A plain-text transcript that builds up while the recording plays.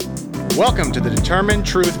Welcome to the Determined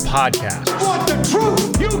Truth Podcast. Want the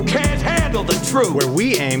truth? You can't handle the truth. Where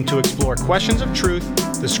we aim to explore questions of truth,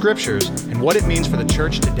 the scriptures, and what it means for the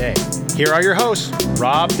church today. Here are your hosts,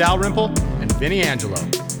 Rob Dalrymple and Vinny Angelo.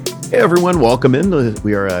 Hey everyone, welcome in.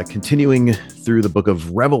 We are continuing through the book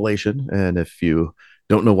of Revelation. And if you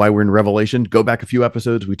don't know why we're in Revelation, go back a few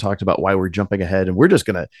episodes. We talked about why we're jumping ahead, and we're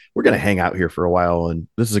gonna hang out here for a while. And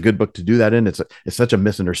this is a good book to do that in. It's such a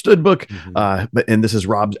misunderstood book, but this is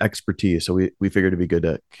Rob's expertise, so we figured it'd be good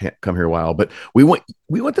to come here a while. But we want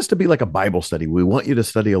this to be like a Bible study. We want you to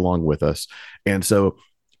study along with us, and so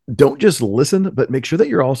don't just listen, but make sure that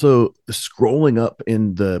you're also scrolling up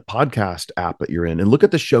in the podcast app that you're in and look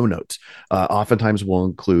at the show notes. Oftentimes we'll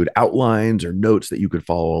include outlines or notes that you could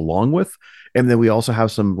follow along with. And then we also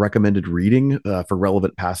have some recommended reading for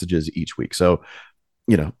relevant passages each week. So,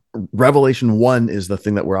 Revelation 1 is the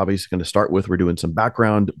thing that we're obviously going to start with. We're doing some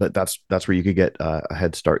background, but that's where you could get a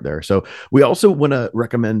head start there. So we also want to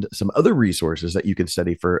recommend some other resources that you can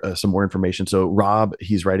study for some more information. So Rob,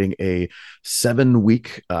 he's writing a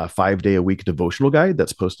 7-week, 5-day-a-week devotional guide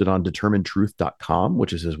that's posted on determinedtruth.com,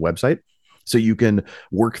 which is his website. So you can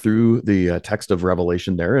work through the text of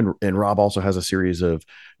Revelation there. And Rob also has a series of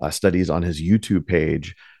studies on his YouTube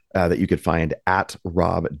page that you could find at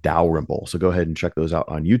Rob Dalrymple. So go ahead and check those out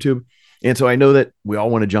on YouTube. And so I know that we all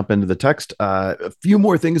want to jump into the text. A few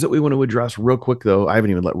more things that we want to address real quick, though. I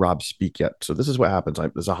haven't even let Rob speak yet. So this is what happens.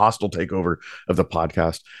 There's a hostile takeover of the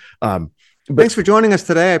podcast. But thanks for joining us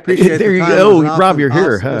today. I appreciate it. There you go. Rob, you're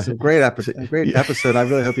here. It was a great episode. I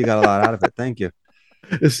really hope you got a lot out of it. Thank you.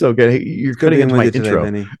 It's so good. Hey, you're cutting into my intro.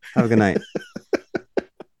 Today, have a good night.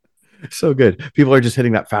 So good. People are just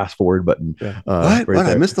hitting that fast forward button. Yeah. What? Right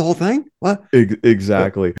I missed the whole thing? What?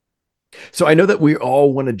 Exactly. So I know that we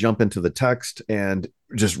all want to jump into the text and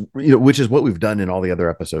just, which is what we've done in all the other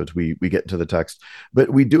episodes. We get into the text, but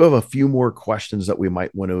we do have a few more questions that we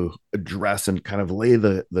might want to address and kind of lay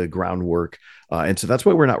the groundwork. And so that's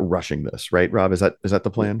why we're not rushing this, right, Rob? Is that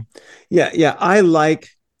the plan? Yeah. I like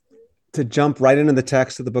to jump right into the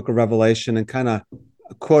text of the book of Revelation and kind of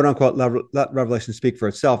quote unquote let Revelation speak for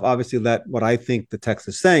itself. Obviously, let what I think the text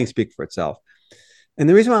is saying speak for itself. And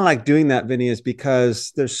the reason why I like doing that, Vinny, is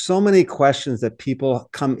because there's so many questions that people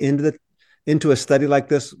come into a study like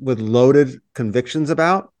this with loaded convictions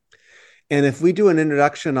about. And if we do an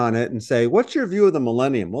introduction on it and say, what's your view of the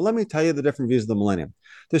millennium? Well, let me tell you the different views of the millennium.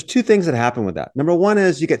 There's two things that happen with that. Number one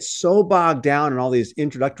is you get so bogged down in all these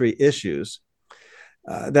introductory issues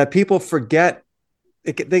that people forget.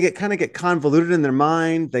 They get convoluted in their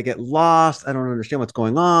mind. They get lost. I don't understand what's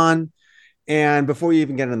going on. And before you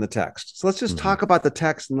even get into the text. So let's just talk about the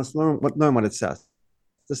text and let's learn what it says.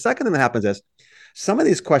 The second thing that happens is some of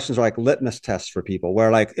these questions are like litmus tests for people where,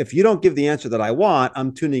 like, if you don't give the answer that I want,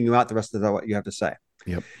 I'm tuning you out the rest of what you have to say.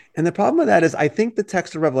 Yep. And the problem with that is I think the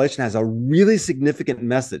text of Revelation has a really significant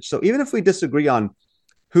message. So even if we disagree on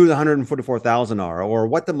who the 144,000 are or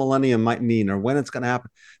what the millennium might mean or when it's going to happen,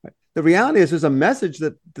 the reality is there's a message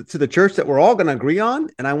to the church that we're all going to agree on.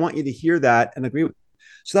 And I want you to hear that and agree with.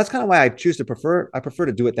 So that's kind of why I prefer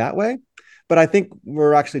to do it that way. But I think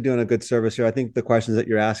we're actually doing a good service here. I think the questions that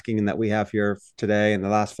you're asking and that we have here today in the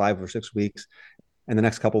last 5 or 6 weeks and the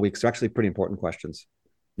next couple of weeks are actually pretty important questions.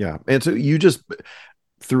 Yeah. And so you just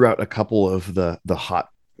threw out a couple of the hot,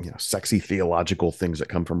 sexy theological things that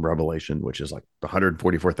come from Revelation, which is like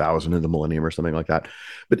 144,000 in the millennium or something like that.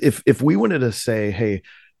 But if we wanted to say, hey,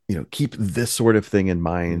 keep this sort of thing in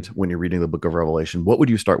mind when you're reading the book of Revelation, what would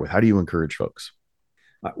you start with? How do you encourage folks?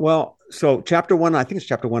 Well, so chapter 1, I think it's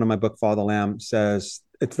chapter 1 of my book, Follow the Lamb, says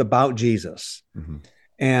it's about Jesus. Mm-hmm.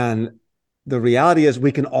 And the reality is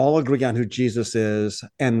we can all agree on who Jesus is.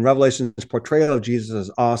 And Revelation's portrayal of Jesus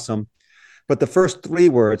is awesome. But the first 3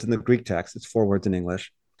 words in the Greek text, it's 4 words in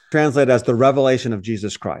English, translate as the revelation of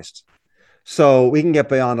Jesus Christ. So we can get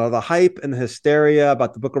beyond all the hype and the hysteria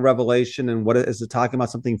about the book of Revelation and what is it talking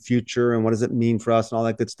about something future and what does it mean for us and all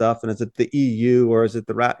that good stuff. And is it the EU or is it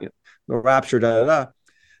the rapture,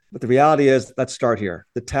 But the reality is, let's start here.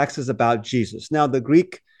 The text is about Jesus. Now, the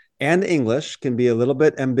Greek and English can be a little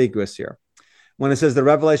bit ambiguous here. When it says the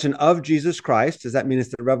revelation of Jesus Christ, does that mean it's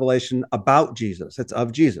the revelation about Jesus? It's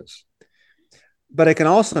of Jesus. But it can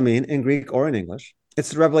also mean, in Greek or in English, it's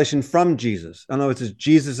the revelation from Jesus. I don't know if it's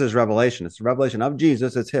Jesus' revelation. It's the revelation of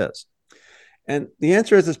Jesus. It's his. And the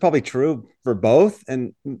answer is it's probably true for both.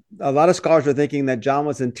 And a lot of scholars are thinking that John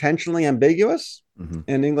was intentionally ambiguous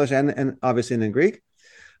in English and obviously in Greek.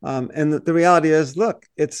 And the reality is, look,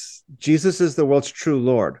 it's Jesus is the world's true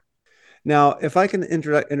Lord. Now, if I can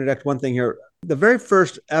interject one thing here, the very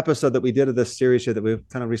first episode that we did of this series here that we're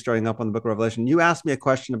kind of restarting up on the book of Revelation, you asked me a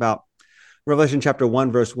question about Revelation chapter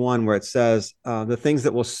 1, verse 1, where it says the things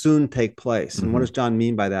that will soon take place. And what does John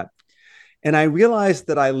mean by that? And I realized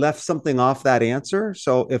that I left something off that answer.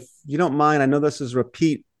 So if you don't mind, I know this is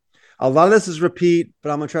repeat. A lot of this is repeat, but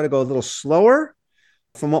I'm going to try to go a little slower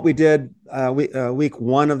from what we did week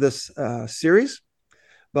one of this series.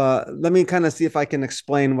 But let me kind of see if I can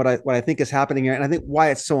explain what I think is happening here, and I think why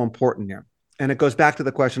it's so important here. And it goes back to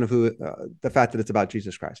the question of the fact that it's about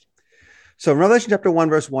Jesus Christ. So in Revelation chapter 1,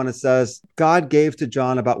 verse 1, it says, God gave to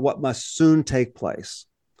John about what must soon take place.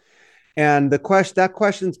 And that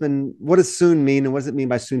question's been, what does soon mean, and what does it mean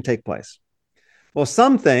by soon take place? Well,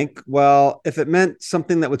 some think, well, if it meant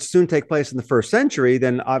something that would soon take place in the first century,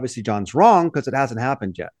 then obviously John's wrong because it hasn't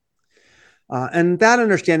happened yet. And that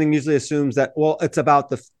understanding usually assumes that, well, it's about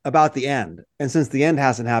the end. And since the end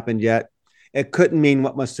hasn't happened yet, it couldn't mean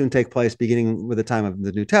what must soon take place beginning with the time of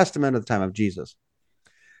the New Testament or the time of Jesus.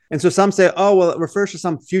 And so some say, oh, well, it refers to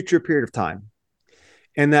some future period of time.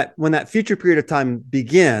 And that when that future period of time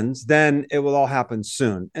begins, then it will all happen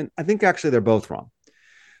soon. And I think actually they're both wrong.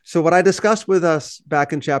 So what I discussed with us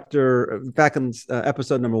back in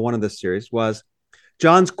episode number 1 of this series was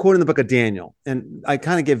John's quoting the book of Daniel. And I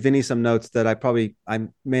kind of gave Vinny some notes that I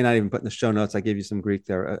may not even put in the show notes. I gave you some Greek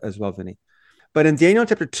there as well, Vinny. But in Daniel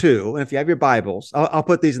chapter 2, and if you have your Bibles, I'll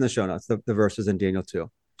put these in the show notes, the verses in Daniel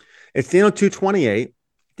 2. It's Daniel 2:28,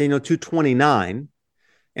 Daniel 2:29,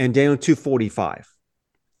 and Daniel 2:45.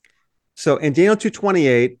 So in Daniel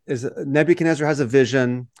 2:28, Nebuchadnezzar has a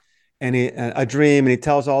vision and a dream, and he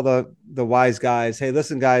tells all the wise guys, hey,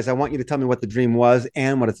 listen, guys, I want you to tell me what the dream was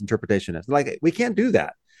and what its interpretation is. They're like, we can't do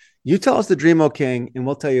that. You tell us the dream, O king, and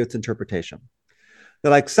we'll tell you its interpretation. They're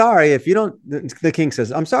like, sorry, if you don't, the king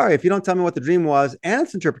says, I'm sorry, if you don't tell me what the dream was and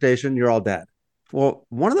its interpretation, you're all dead. Well,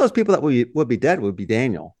 one of those people that would be dead would be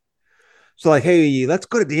Daniel. So like, hey, let's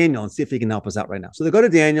go to Daniel and see if he can help us out right now. So they go to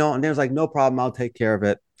Daniel, and Daniel's like, no problem, I'll take care of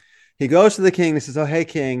it. He goes to the king and he says, oh, hey,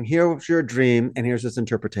 king, here's your dream, and here's its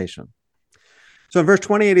interpretation. So in verse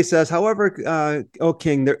 28, he says, however, O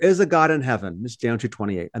king, there is a God in heaven. This is Daniel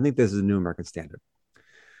 2:28. I think this is a New American Standard.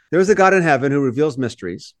 There is a God in heaven who reveals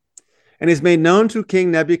mysteries, and he's made known to King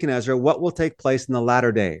Nebuchadnezzar what will take place in the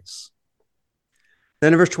latter days.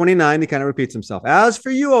 Then in verse 29, he kind of repeats himself. As for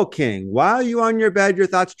you, O king, while you are on your bed, your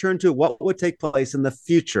thoughts turn to what would take place in the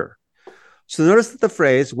future. So notice that the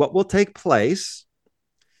phrase, what will take place,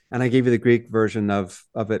 and I gave you the Greek version of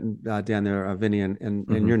it down there, Vinny, in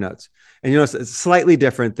your notes. And you notice it's slightly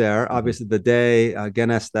different there. Obviously, the day,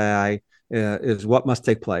 genesthai, is what must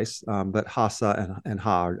take place, but hasa and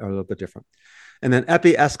ha are a little bit different. And then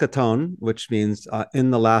epi eschaton, which means in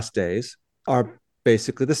the last days, are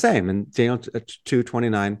basically the same. In Daniel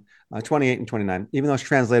 2:29, 28 and 29, even though it's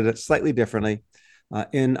translated slightly differently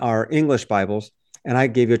in our English Bibles. And I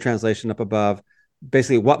gave you a translation up above,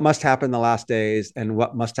 basically what must happen in the last days and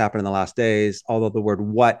what must happen in the last days, although the word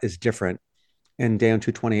what is different in Daniel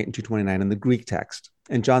 2:28 and 2:29 in the Greek text.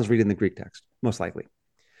 And John's reading the Greek text, most likely.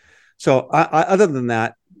 So other than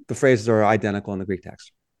that, the phrases are identical in the Greek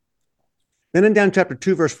text. Then in Daniel chapter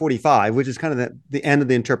 2, verse 45, which is kind of the end of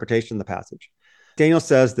the interpretation of the passage, Daniel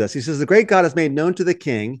says this. He says, the great God has made known to the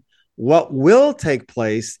king what will take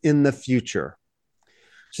place in the future.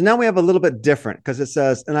 So now we have a little bit different because it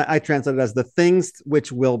says, and I translate it as the things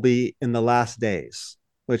which will be in the last days,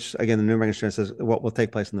 which again, the New American Standard says what will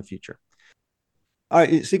take place in the future. All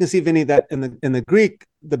right, so you can see, Vinny, that in the Greek,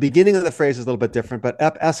 the beginning of the phrase is a little bit different, but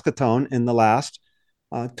ep eschaton in the last,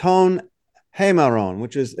 ton hemeron,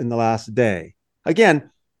 which is in the last day.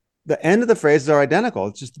 Again, the end of the phrases are identical.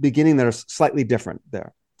 It's just the beginning that are slightly different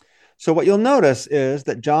there. So what you'll notice is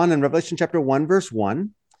that John in Revelation chapter 1, verse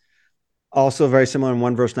 1, also very similar in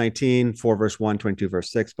 1 verse 19, 4 verse 1, 22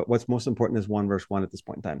 verse 6. But what's most important is 1 verse 1 at this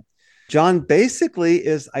point in time. John basically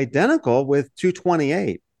is identical with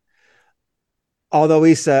 2:28,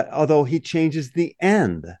 although he changes the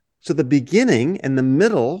end. So the beginning and the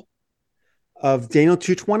middle of Daniel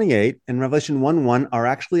 2:28 and Revelation 1:1 are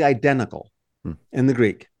actually identical in the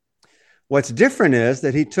Greek. What's different is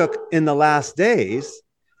that he took in the last days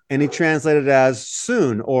and he translated it as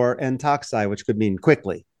soon or entaxai, which could mean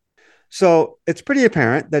quickly. So it's pretty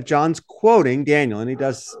apparent that John's quoting Daniel, and he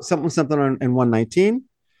does something in 1:19,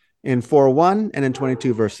 in 4:1, and in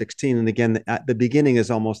 22 verse 16. And again, the beginning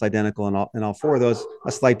is almost identical in all four of those.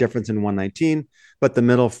 A slight difference in 1:19, but the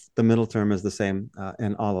middle term is the same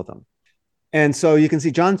in all of them. And so you can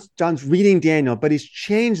see John's reading Daniel, but he's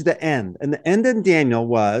changed the end. And the end in Daniel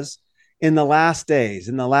was in the last days, or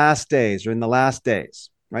in the last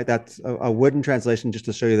days, right? That's a wooden translation just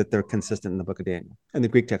to show you that they're consistent in the book of Daniel, in the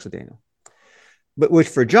Greek text of Daniel. But which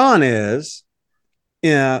for John is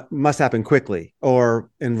must happen quickly, or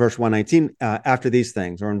in verse 119, after these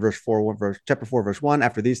things, or in chapter 4, verse 1,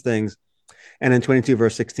 after these things. And in 22,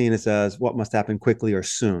 verse 16, it says, what must happen quickly or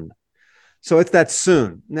soon. So it's that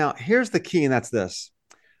soon. Now, here's the key, and that's this.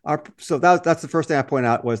 That's the first thing I point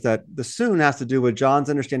out, was that the soon has to do with John's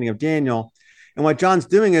understanding of Daniel. And what John's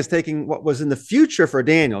doing is taking what was in the future for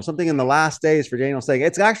Daniel, something in the last days for Daniel, saying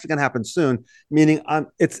it's actually going to happen soon, meaning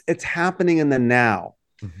it's happening in the now.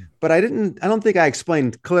 Mm-hmm. But I don't think I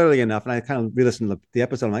explained clearly enough. And I kind of re-listened to the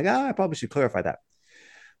episode. I'm like, I probably should clarify that.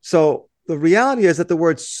 So the reality is that the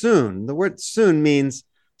word soon means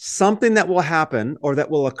something that will happen or that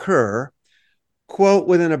will occur, quote,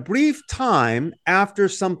 within a brief time after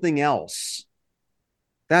something else.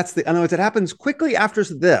 In other words, it happens quickly after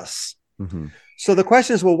this. Mm-hmm. So the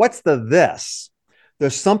question is, well, what's the this?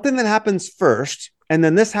 There's something that happens first, and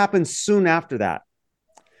then this happens soon after that.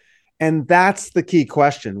 And that's the key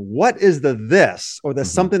question. What is the this, or the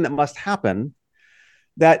something that must happen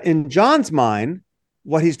that in John's mind,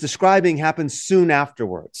 what he's describing happens soon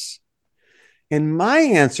afterwards? And my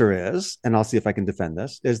answer is, and I'll see if I can defend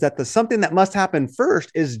this, is that the something that must happen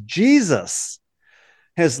first is Jesus,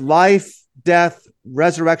 his life, death,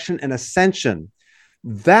 resurrection, and ascension.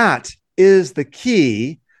 That is the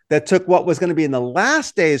key that took what was going to be in the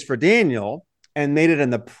last days for Daniel and made it in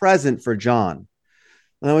the present for John.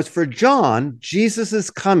 In other words, for John,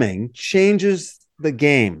 Jesus' coming changes the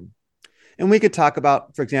game. And we could talk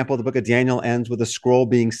about, for example, the book of Daniel ends with a scroll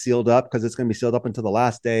being sealed up because it's going to be sealed up until the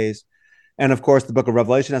last days. And of course, the book of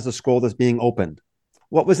Revelation has a scroll that's being opened.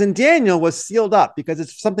 What was in Daniel was sealed up because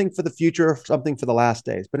it's something for the future, something for the last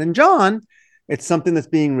days. But in John, it's something that's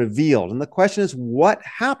being revealed. And the question is, what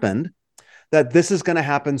happened that this is going to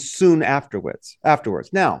happen soon afterwards?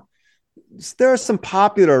 Now, there are some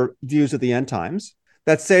popular views of the end times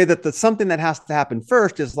that say that the something that has to happen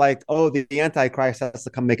first is like, the Antichrist has to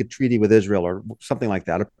come make a treaty with Israel or something like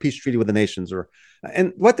that, a peace treaty with the nations.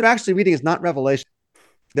 And what they're actually reading is not Revelation.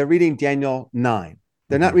 They're reading Daniel 9.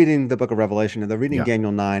 They're not reading the book of Revelation, and they're reading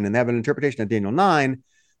Daniel 9, and they have an interpretation of Daniel 9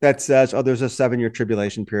 that says, there's a 7-year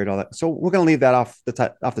tribulation period, all that. So we're going to leave that off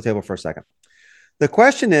the table for a second. The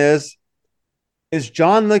question is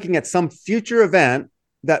John looking at some future event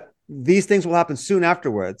that these things will happen soon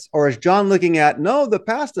afterwards? Or is John looking at, the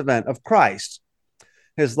past event of Christ,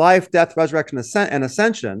 his life, death, resurrection, and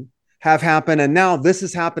ascension have happened, and now this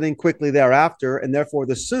is happening quickly thereafter, and therefore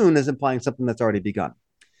the soon is implying something that's already begun?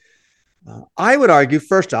 I would argue,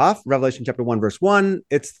 first off, Revelation chapter 1, verse 1,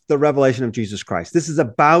 it's the revelation of Jesus Christ. This is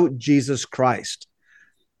about Jesus Christ.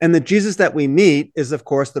 And the Jesus that we meet is, of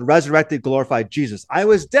course, the resurrected, glorified Jesus. I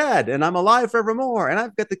was dead, and I'm alive forevermore, and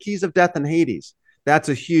I've got the keys of death and Hades. That's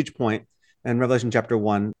a huge point in Revelation chapter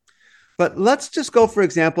 1. But let's just go, for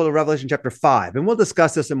example, to Revelation chapter 5, and we'll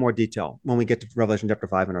discuss this in more detail when we get to Revelation chapter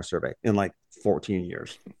 5 in our survey in like 14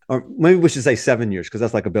 years. Or maybe we should say 7 years, because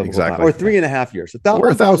that's like a biblical time. Or 3.5 years. Or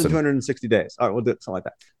 1,260 days. All right, we'll do something like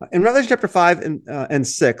that. In Revelation chapter 5 and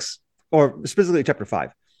 6, or specifically chapter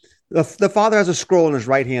 5, the Father has a scroll in his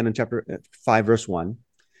right hand in chapter 5, verse 1.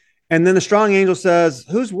 And then the strong angel says,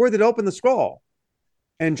 who's worthy to open the scroll?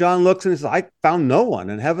 And John looks and he says, I found no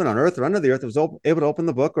one in heaven, on earth, or under the earth that was able to open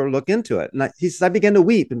the book or look into it. And he says, I began to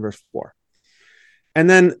weep in verse 4. And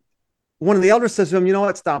then one of the elders says to him, you know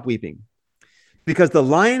what? Stop weeping. Because the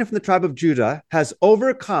Lion from the tribe of Judah has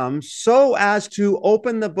overcome so as to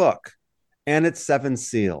open the book and its 7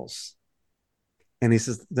 seals. And he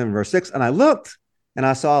says, then in verse 6, and I looked and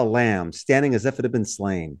I saw a lamb standing as if it had been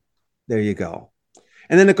slain. There you go.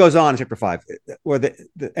 And then it goes on in chapter 5, where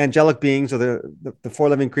the angelic beings, or the 4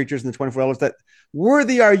 living creatures and the 24 elders, that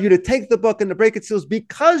worthy are you to take the book and to break its seals,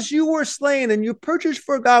 because you were slain and you purchased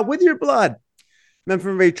for God with your blood men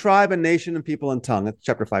from every tribe and nation and people and tongue. That's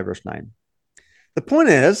chapter 5, verse 9. The point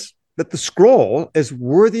is that the scroll is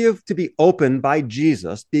worthy of to be opened by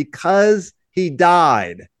Jesus because he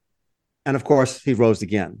died. And of course, he rose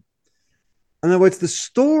again. In other words, the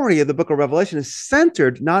story of the book of Revelation is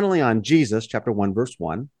centered not only on Jesus, chapter 1, verse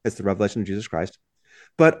 1, it's the revelation of Jesus Christ,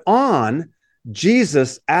 but on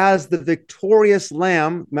Jesus as the victorious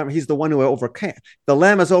lamb. Remember, he's the one who overcame. The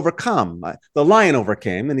lamb has overcome. The lion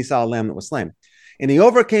overcame, and he saw a lamb that was slain. And he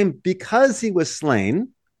overcame because he was slain,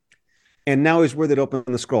 and now he's worthy to open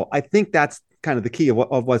the scroll. I think that's kind of the key of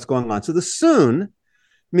what's going on. So the soon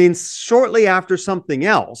means shortly after something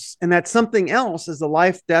else, and that something else is the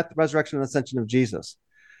life, death, resurrection, and ascension of Jesus.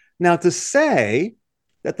 Now, to say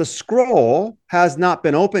that the scroll has not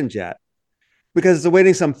been opened yet because it's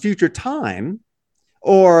awaiting some future time,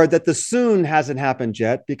 or that the soon hasn't happened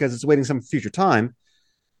yet because it's awaiting some future time,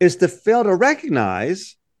 is to fail to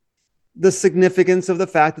recognize the significance of the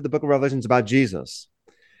fact that the book of Revelation is about Jesus.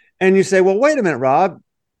 And you say, well, wait a minute, Rob.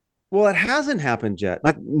 Well, it hasn't happened yet.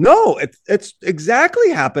 Like, no, it's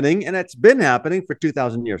exactly happening, and it's been happening for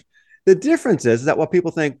 2,000 years. The difference is that what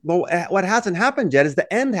people think, well, what hasn't happened yet is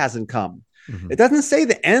the end hasn't come. It doesn't say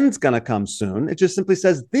the end's going to come soon. It just simply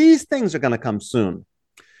says these things are going to come soon.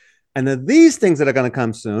 And these things that are going to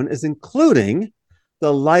come soon is including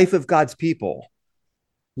the life of God's people,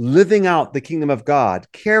 living out the kingdom of God,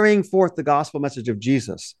 carrying forth the gospel message of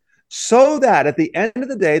Jesus, so that at the end of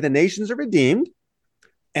the day, the nations are redeemed,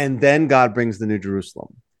 and then God brings the New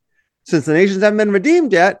Jerusalem. Since the nations haven't been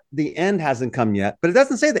redeemed yet, the end hasn't come yet, but it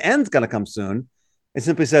doesn't say the end's going to come soon. It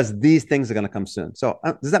simply says these things are going to come soon. So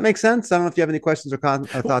does that make sense? I don't know if you have any questions or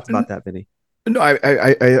thoughts about that, Vinny. No,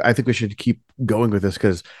 I think we should keep going with this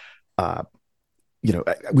because,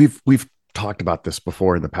 we've talked about this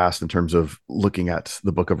before in the past in terms of looking at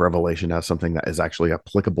the book of Revelation as something that is actually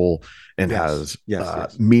applicable and has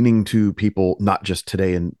meaning to people, not just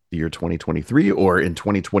today in the year 2023 or in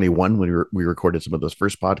 2021 when we recorded some of those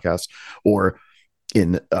first podcasts, or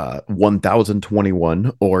in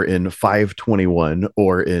 1021 or in 521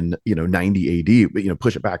 or in 90 AD, but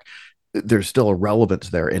push it back. There's still a relevance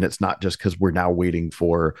there, and it's not just because we're now waiting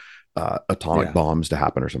for atomic bombs to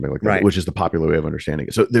happen or something like that, which is the popular way of understanding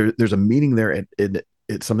it. So there's a meaning there, and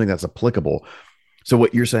it's something that's applicable. So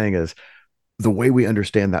what you're saying is the way we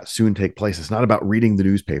understand that soon take place, it's not about reading the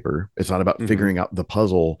newspaper. It's not about figuring out the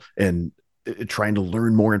puzzle and trying to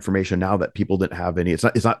learn more information now that people didn't have any. It's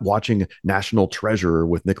not watching National Treasure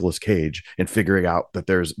with Nicolas Cage and figuring out that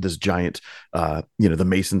there's this giant, the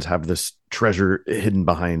Masons have this treasure hidden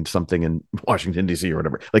behind something in Washington, D.C. or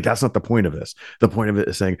whatever. Like, that's not the point of this. The point of it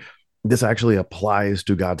is saying this actually applies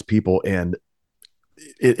to God's people, and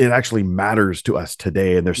it actually matters to us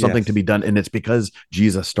today, and there's something to be done, and it's because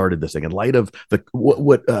Jesus started this thing. In light of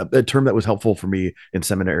a term that was helpful for me in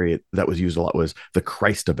seminary that was used a lot was the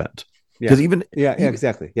Christ event. Because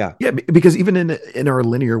exactly. Because even in our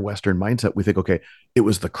linear Western mindset, we think, okay, it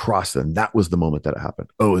was the cross, then that was the moment that it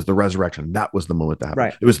happened. Oh, it was the resurrection, that was the moment that happened.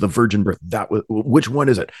 Right. It was the virgin birth, which one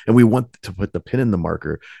is it? And we want to put the pin in the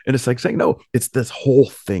marker, and it's like saying, no, it's this whole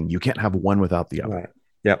thing. You can't have one without the other. Right.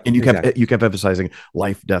 Yep. And you kept emphasizing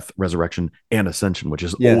life, death, resurrection, and ascension, which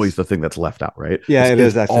is always the thing that's left out, right? Yeah, it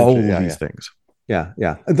is actually all of these things. Yeah.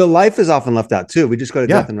 The life is often left out too. We just go to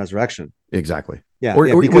death and resurrection. Exactly. Yeah,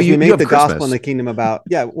 because we make the gospel and the kingdom about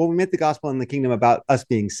we make the gospel and the kingdom about us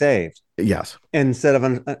being saved. Yes. Instead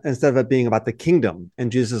of it being about the kingdom,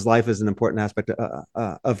 and Jesus' life is an important aspect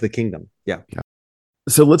of the kingdom. Yeah.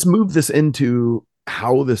 So let's move this into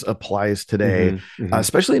how this applies today,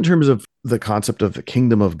 especially in terms of the concept of the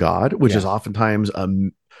kingdom of God, which is oftentimes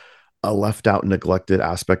a left out, neglected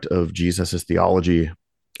aspect of Jesus's theology.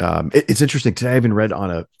 It's interesting. Today I even read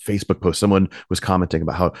on a Facebook post, someone was commenting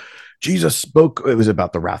about how Jesus spoke. It was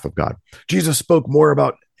about the wrath of God. Jesus spoke more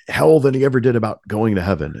about hell than he ever did about going to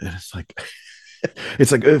heaven. And it's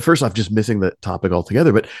like, first off, just missing the topic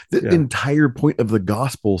altogether. But the entire point of the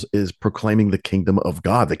Gospels is proclaiming the kingdom of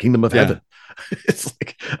God, the kingdom of heaven. It's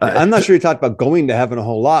like, I'm not sure he talked about going to heaven a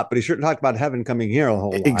whole lot, but he sure talked about heaven coming here a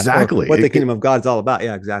whole lot. Exactly. What the kingdom of God's all about.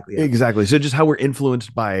 Yeah, exactly. Yeah. Exactly. So just how we're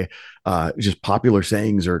influenced by just popular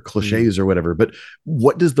sayings or cliches or whatever. But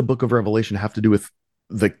what does the book of Revelation have to do with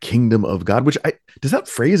the kingdom of God? Does that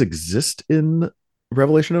phrase exist in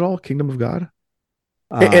Revelation at all? Kingdom of God?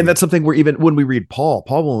 And that's something where even when we read Paul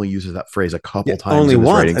only uses that phrase a couple times. Only in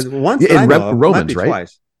once. Once in Romans, right?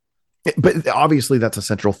 Twice. But obviously that's a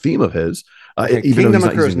central theme of his. Kingdom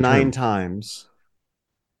occurs 9 times.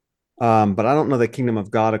 But I don't know that kingdom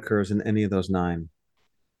of God occurs in any of those 9.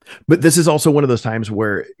 But this is also one of those times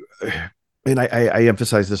where, and I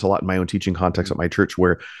emphasize this a lot in my own teaching context at my church,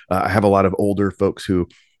 where I have a lot of older folks who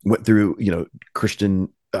went through, Christian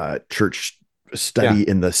church study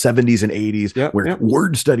in the 70s and 80s, where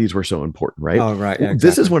word studies were so important, right? Oh, right. Yeah, exactly.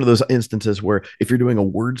 This is one of those instances where if you're doing a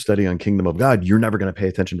word study on kingdom of God, you're never going to pay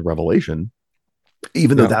attention to Revelation,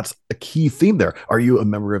 even though that's a key theme there. Are you a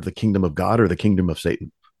member of the kingdom of God or the kingdom of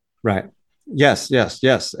Satan? Right. Yes.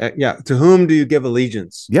 To whom do you give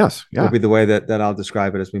allegiance? Yes. Yeah. Will be the way that I'll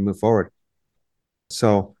describe it as we move forward.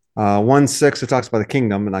 So 1:6, it talks about the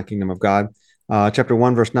kingdom and not kingdom of God. Chapter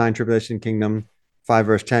 1, verse 9, tribulation kingdom. 5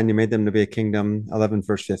 verse 10, you made them to be a kingdom. 11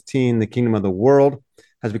 verse 15, the kingdom of the world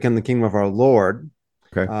has become the kingdom of our Lord.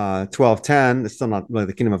 Okay. 12:10, it's still not really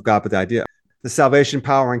the kingdom of God, but the idea, the salvation,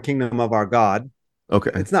 power, and kingdom of our God.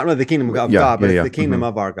 Okay. It's not really the kingdom of God, but it's the kingdom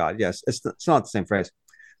of our God. Yes, it's not the same phrase.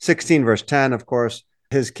 16 verse 10, of course,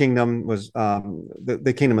 his kingdom was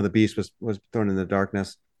the kingdom of the beast was thrown in the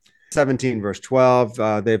darkness. 17 verse 12,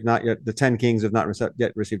 the 10 kings have not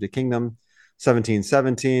yet received a kingdom.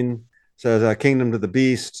 17:17 says kingdom to the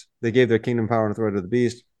beast. They gave their kingdom, power, and authority to the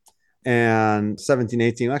beast. And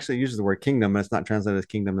 17:18 actually uses the word kingdom, but it's not translated as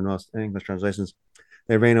kingdom in most English translations.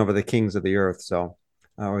 They reign over the kings of the earth,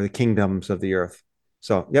 or the kingdoms of the earth.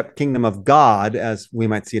 So, yep, kingdom of God, as we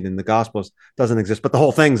might see it in the Gospels, doesn't exist, but the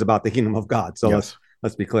whole thing's about the kingdom of God. So Yes.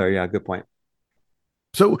 let's be clear. Yeah, good point.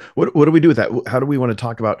 So what do we do with that? How do we want to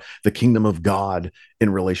talk about the kingdom of God in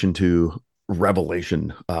relation to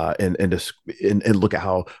Revelation, and look at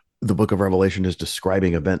how the book of Revelation is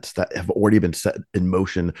describing events that have already been set in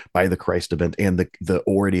motion by the Christ event and the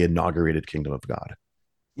already inaugurated kingdom of God?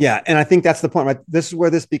 Yeah, and I think that's the point, right? This is where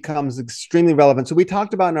this becomes extremely relevant. So we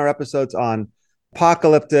talked about in our episodes on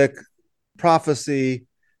apocalyptic prophecy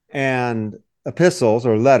and epistles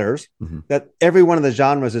or letters, that every one of the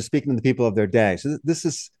genres is speaking to the people of their day. So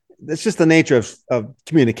it's just the nature of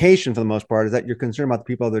communication for the most part, is that you're concerned about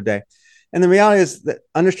the people of their day. And the reality is that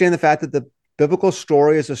understand the fact that the biblical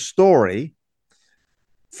story is a story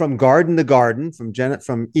from garden to garden,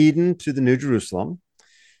 from Eden to the New Jerusalem.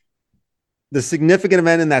 The significant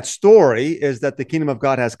event in that story is that the kingdom of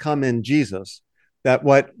God has come in Jesus, that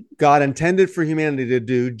what God intended for humanity to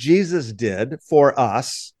do, Jesus did for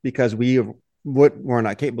us because we were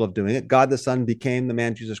not capable of doing it. God the Son became the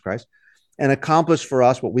man Jesus Christ and accomplished for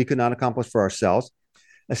us what we could not accomplish for ourselves,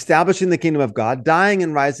 establishing the kingdom of God, dying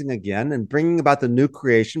and rising again, and bringing about the new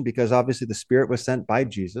creation, because obviously the Spirit was sent by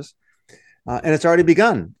Jesus. And it's already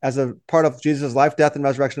begun as a part of Jesus' life, death, and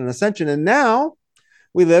resurrection and ascension. And now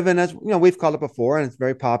we live in, as you know, we've called it before, and it's a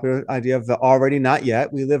very popular idea of the already not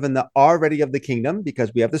yet. We live in the already of the kingdom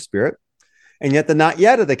because we have the Spirit, and yet the not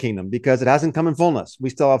yet of the kingdom because it hasn't come in fullness. We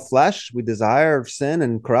still have flesh. We desire sin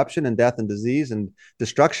and corruption and death and disease and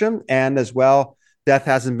destruction. And as well, death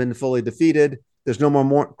hasn't been fully defeated. There's no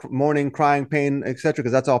more mourning, crying, pain, etc.,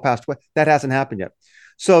 because that's all passed away. That hasn't happened yet.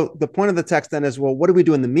 So the point of the text then is, well, what do we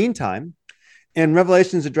do in the meantime? And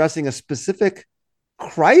Revelation is addressing a specific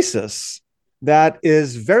crisis that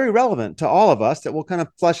is very relevant to all of us, that we'll kind of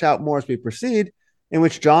flesh out more as we proceed, in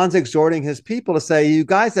which John's exhorting his people to say, you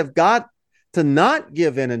guys have got to not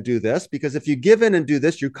give in and do this, because if you give in and do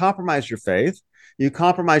this, you compromise your faith, you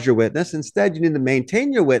compromise your witness. Instead, you need to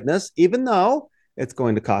maintain your witness, even though it's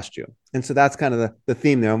going to cost you. And so that's kind of the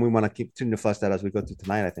theme there, and we want to continue to flesh that as we go through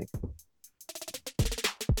tonight, I think.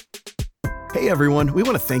 Hey everyone, we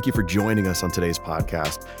want to thank you for joining us on today's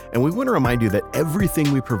podcast. And we want to remind you that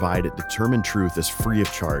everything we provide at Determined Truth is free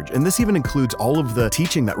of charge. And this even includes all of the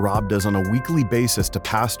teaching that Rob does on a weekly basis to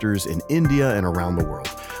pastors in India and around the world.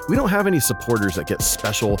 We don't have any supporters that get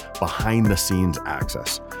special behind the scenes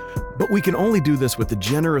access. But we can only do this with the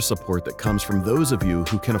generous support that comes from those of you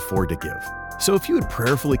who can afford to give. So if you would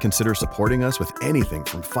prayerfully consider supporting us with anything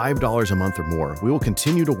from $5 a month or more, we will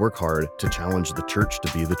continue to work hard to challenge the church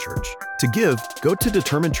to be the church. To give, go to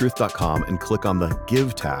determinedtruth.com and click on the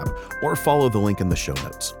Give tab, or follow the link in the show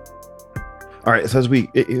notes. All right, so as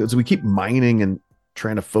we keep mining and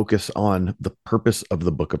trying to focus on the purpose of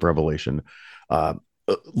the book of Revelation,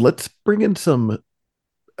 let's bring in some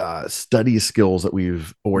study skills that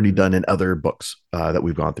we've already done in other books that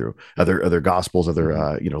we've gone through, other gospels,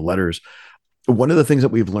 other letters. One of the things that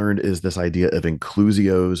we've learned is this idea of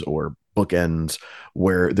inclusios, or bookends,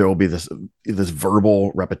 where there will be this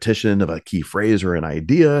verbal repetition of a key phrase or an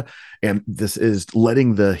idea. And this is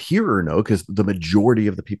letting the hearer know, because the majority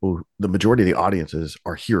of the audiences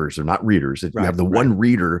are hearers. They're not readers. You have the one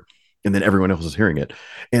reader, and then everyone else is hearing it.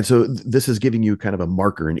 And so this is giving you kind of a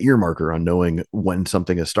marker, an ear marker on knowing when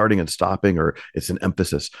something is starting and stopping, or it's an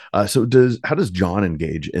emphasis. So how does John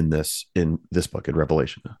engage in this book in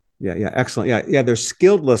Revelation? Yeah, excellent. Yeah, they're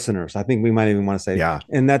skilled listeners. I think we might even want to say,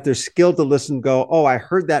 and that they're skilled to listen, go, oh, I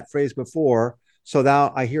heard that phrase before, so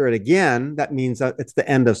now I hear it again. That means that it's the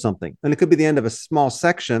end of something. And it could be the end of a small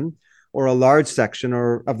section or a large section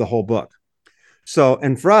or of the whole book. So,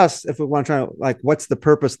 and for us, if we want to try, what's the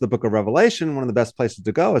purpose of the book of Revelation? One of the best places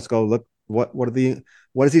to go is go look, what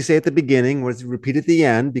does he say at the beginning? What does he repeat at the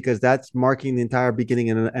end? Because that's marking the entire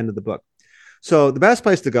beginning and end of the book. So the best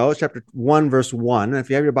place to go is chapter 1, verse 1. And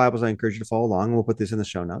if you have your Bibles, I encourage you to follow along. We'll put this in the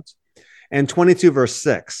show notes. And 22, verse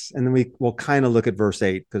 6. And then we'll kind of look at verse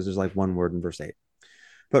 8, because there's one word in verse 8.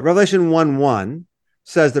 But Revelation 1:1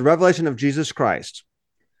 says, the revelation of Jesus Christ,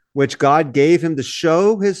 which God gave him to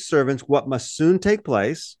show his servants what must soon take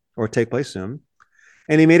place, or take place soon.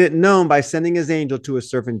 And he made it known by sending his angel to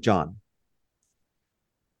his servant John.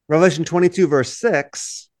 Revelation 22, verse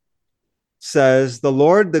 6 says, the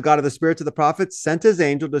Lord, the God of the spirits of the prophets, sent his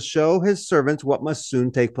angel to show his servants what must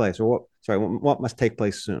soon take place, what must take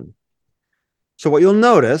place soon. So what you'll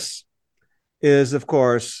notice is, of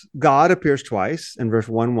course, God appears twice in verse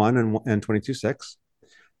 1:1 and 22:6.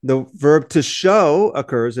 The verb to show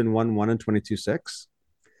occurs in 1:1 and 22:6.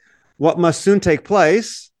 What must soon take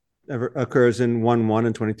place occurs in 1:1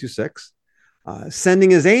 and 22:6.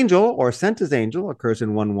 Sending his angel or sent his angel occurs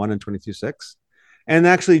in 1:1 and 22:6. And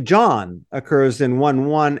actually, John occurs in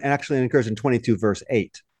 1:1 and actually occurs in 22, verse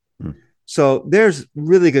 8. So there's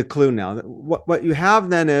really good clue now. What you have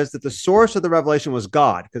then is that the source of the revelation was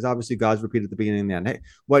God, because obviously God's repeated at the beginning and the end. Hey,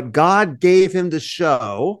 what God gave him to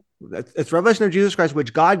show, it's revelation of Jesus Christ,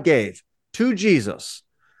 which God gave to Jesus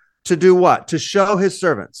to do what? To show his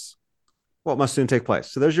servants what must soon take place.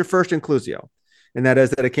 So there's your first inclusio, and that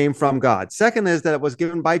is that it came from God. Second is that it was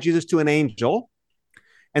given by Jesus to an angel,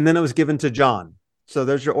 and then it was given to John. So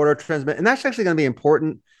there's your order of transmission. And that's actually going to be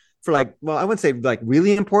important for I wouldn't say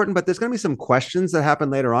really important, but there's going to be some questions that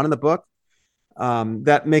happen later on in the book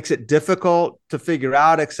that makes it difficult to figure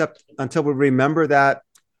out, except until we remember that,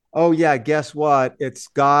 oh yeah, guess what? It's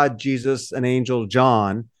God, Jesus, an angel,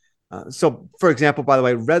 John. So for example, by the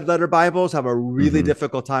way, red letter Bibles have a really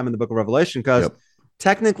difficult time in the book of Revelation because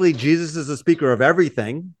technically Jesus is the speaker of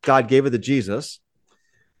everything. God gave it to Jesus.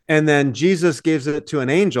 And then Jesus gives it to an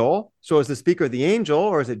angel. So is the speaker the angel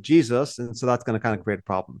or is it Jesus? And so that's going to kind of create a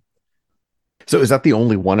problem. So is that the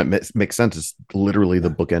only one? It makes sense. It's literally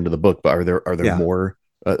the bookend of the book, but are there more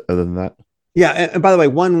other than that? Yeah. And by the way,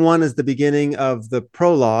 1:1 is the beginning of the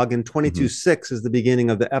prologue and 22:6 is the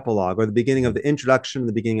beginning of the epilogue, or the beginning of the introduction,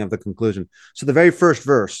 the beginning of the conclusion. So the very first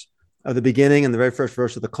verse of the beginning and the very first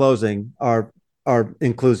verse of the closing are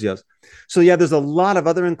inclusios. So yeah, there's a lot of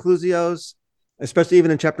other inclusios, especially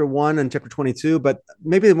even in chapter 1 and chapter 22. But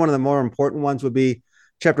maybe one of the more important ones would be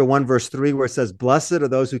chapter 1, verse 3, where it says, blessed are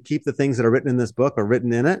those who keep the things that are written in this book or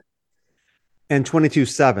written in it. And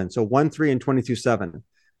 22:7. So 1:3 and 22:7.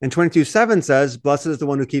 And 22:7 says, blessed is the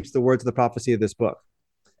one who keeps the words of the prophecy of this book.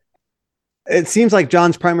 It seems like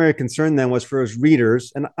John's primary concern then was for his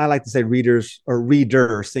readers. And I like to say readers or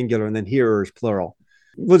reader, singular, and then hearers, plural.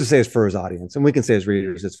 We'll just say it's for his audience. And we can say his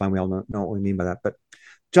readers. It's fine. We all know what we mean by that. But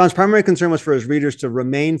John's primary concern was for his readers to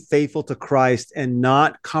remain faithful to Christ and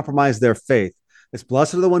not compromise their faith. It's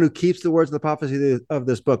blessed are the one who keeps the words of the prophecy of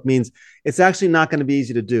this book means it's actually not going to be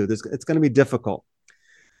easy to do. It's going to be difficult.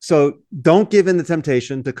 So don't give in to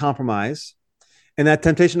temptation to compromise. And that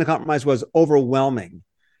temptation to compromise was overwhelming.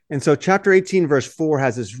 And so chapter 18, verse 4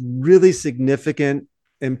 has this really significant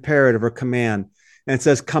imperative or command. And it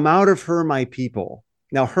says, come out of her, my people.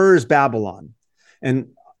 Now, her is Babylon. And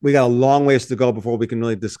we got a long ways to go before we can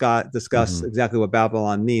really discuss exactly what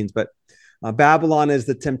Babylon means. But Babylon is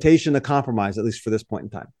the temptation to compromise, at least for this point in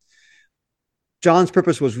time. John's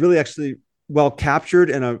purpose was really actually well captured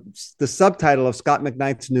in the subtitle of Scott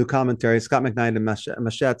McKnight's new commentary, Scott McKnight and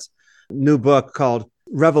Machette's new book called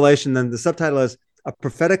Revelation. Then the subtitle is A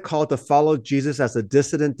Prophetic Call to Follow Jesus as a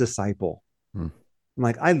Dissident Disciple. I'm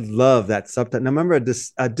like, I love that subtitle. Now remember,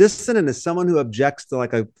 a dissident is someone who objects to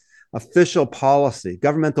like a official policy,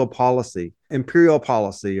 governmental policy, imperial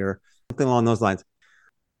policy, or something along those lines.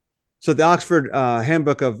 So the Oxford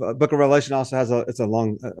Handbook of Book of Revelation also has a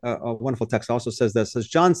wonderful text. Also says this: says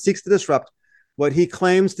John seeks to disrupt what he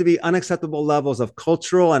claims to be unacceptable levels of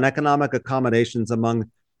cultural and economic accommodations among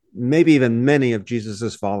maybe even many of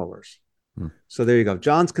Jesus's followers. So there you go.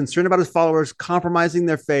 John's concerned about his followers compromising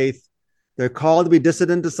their faith. They're called to be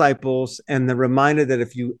dissident disciples, and they're reminded that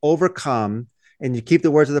if you overcome and you keep the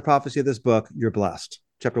words of the prophecy of this book, you're blessed.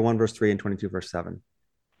 Chapter 1, verse 3 and 22, verse 7.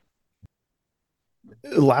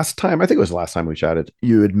 Last time, I think it was the last time we chatted,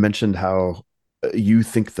 you had mentioned how you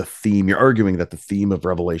think you're arguing that the theme of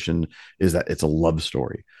Revelation is that it's a love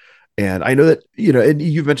story. And I know that, and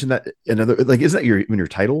you've mentioned that another, like, isn't that your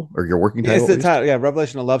title or your working title? It's the title. Yeah.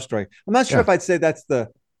 Revelation, a love story. I'm not sure if I'd say that's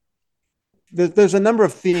there's a number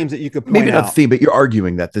of themes that you could point maybe not out. The theme, but you're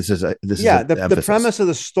arguing that this is the premise of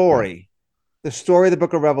the story, the story of the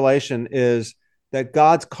book of Revelation is that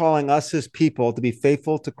God's calling us, his people, to be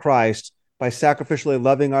faithful to Christ by sacrificially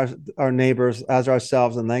loving our neighbors as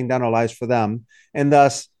ourselves and laying down our lives for them. And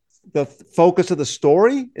thus, the focus of the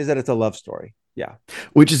story is that it's a love story. Yeah.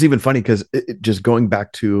 Which is even funny because just going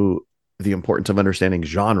back to the importance of understanding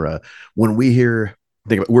genre, when we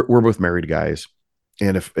think about, we're both married guys.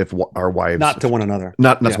 And if our wives, not to one another,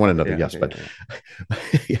 not to one another, yes, but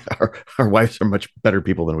our wives are much better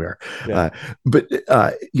people than we are. Yeah. But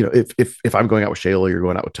if I'm going out with Shayla, you're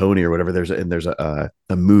going out with Tony or whatever, there's a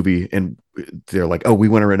movie, and they're like, oh, we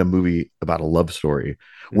want to rent a movie about a love story.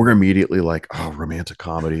 We're immediately like, oh, romantic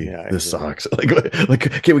comedy. This sucks.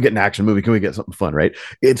 Like, can we get an action movie? Can we get something fun? Right.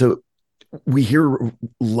 And so we hear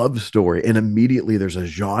love story and immediately there's a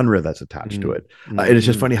genre that's attached to it. Mm-hmm. And it's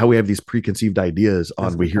just funny how we have these preconceived ideas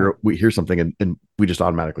on, That's we hear something and we just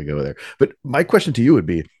automatically go there. But my question to you would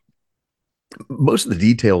be, most of the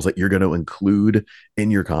details that you're going to include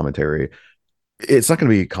in your commentary, it's not going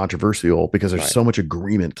to be controversial because there's so much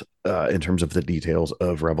agreement in terms of the details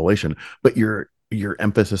of Revelation, but your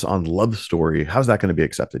emphasis on love story, how's that going to be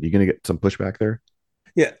accepted? You going to get some pushback there?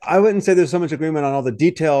 Yeah, I wouldn't say there's so much agreement on all the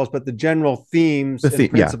details, but the general themes and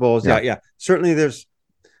principles. Yeah. Certainly there's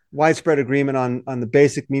widespread agreement on the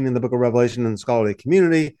basic meaning of the book of Revelation in the scholarly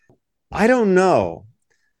community. I don't know.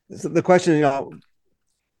 So the question,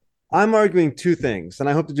 I'm arguing two things, and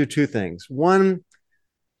I hope to do two things. One,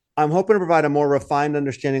 I'm hoping to provide a more refined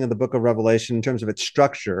understanding of the book of Revelation in terms of its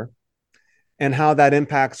structure and how that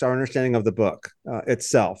impacts our understanding of the book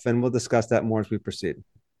itself. And we'll discuss that more as we proceed.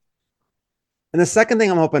 And the second thing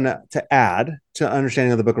I'm hoping to add to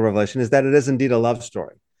understanding of the book of Revelation is that it is indeed a love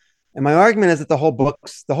story. And my argument is that the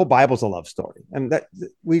whole Bible's a love story. And that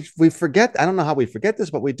we forget, I don't know how we forget this,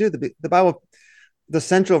 but we do. The Bible, the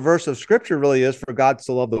central verse of scripture really is for God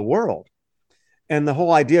to love the world. And the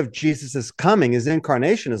whole idea of Jesus' coming, his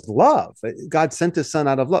incarnation, is love. God sent his son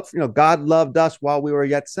out of love. God loved us while we were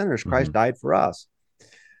yet sinners. Christ died for us.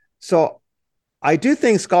 So I do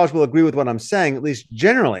think scholars will agree with what I'm saying, at least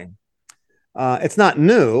generally. It's not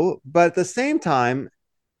new, but at the same time,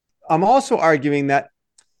 I'm also arguing that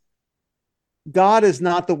God is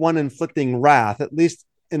not the one inflicting wrath, at least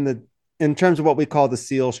in terms of what we call the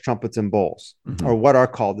seals, trumpets, and bowls, or what are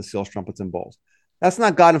called the seals, trumpets, and bowls. That's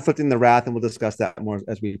not God inflicting the wrath, and we'll discuss that more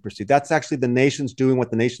as we proceed. That's actually the nations doing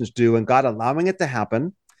what the nations do, and God allowing it to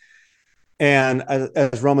happen. And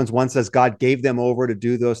as Romans 1 says, God gave them over to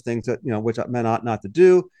do those things that, which men ought not to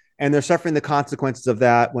do. And they're suffering the consequences of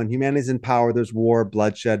that. When humanity's in power, there's war,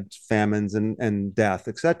 bloodshed, famines, and death,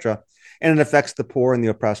 etc. And it affects the poor and the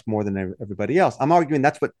oppressed more than everybody else. I'm arguing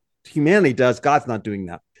that's what humanity does. God's not doing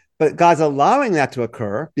that. But God's allowing that to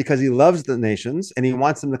occur because he loves the nations and he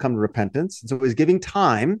wants them to come to repentance. And so he's giving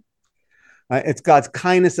time. It's God's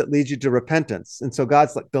kindness that leads you to repentance. And so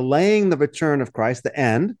God's like delaying the return of Christ, the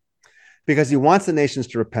end, because he wants the nations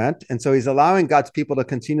to repent. And so he's allowing God's people to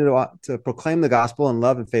continue to proclaim the gospel in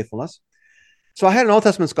love and faithfulness. So I had an Old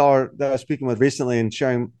Testament scholar that I was speaking with recently and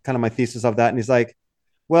sharing kind of my thesis of that. And he's like,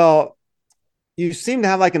 well, you seem to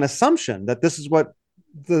have like an assumption that this is what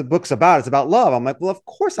the book's about. It's about love. I'm like, well, of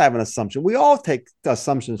course I have an assumption. We all take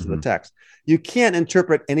assumptions to the text. You can't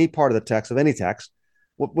interpret any part of the text of any text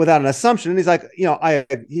without an assumption. And he's like,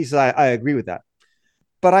 I agree with that.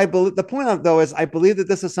 But I believe the point though is I believe that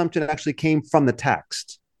this assumption actually came from the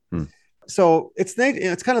text. So it's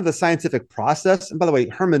kind of the scientific process. And by the way,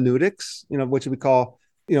 hermeneutics, which we call,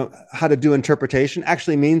 how to do interpretation,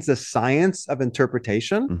 actually means the science of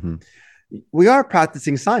interpretation. We are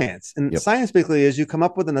practicing science, and science basically is you come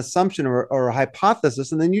up with an assumption or a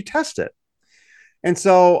hypothesis, and then you test it. And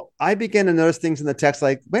so I began to notice things in the text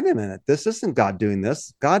like, wait a minute, this isn't God doing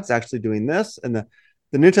this. God's actually doing this. And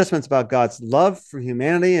the New Testament's about God's love for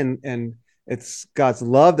humanity, and it's God's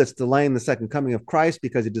love that's delaying the second coming of Christ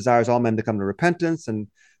because he desires all men to come to repentance. And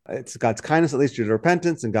it's God's kindness that leads you to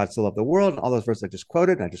repentance, and God still loved the world. And all those verses I just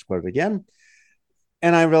quoted, and I just quoted again.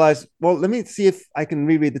 And I realized, well, let me see if I can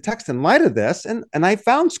reread the text in light of this. And I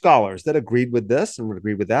found scholars that agreed with this and would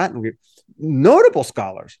agree with that, and notable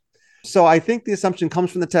scholars. So I think the assumption comes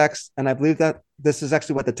from the text, and I believe that this is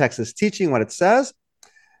actually what the text is teaching, what it says.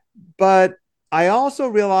 But I also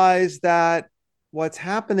realize that what's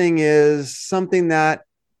happening is something that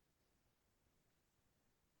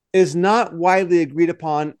is not widely agreed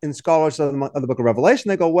upon in scholars of the book of Revelation.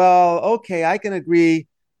 They go, well, okay, I can agree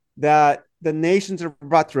that the nations are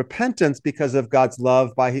brought to repentance because of God's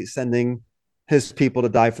love by sending his people to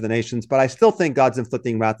die for the nations, but I still think God's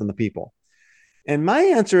inflicting wrath on the people. And my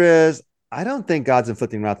answer is, I don't think God's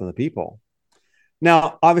inflicting wrath on the people.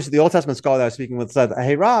 Now, obviously, the Old Testament scholar that I was speaking with said,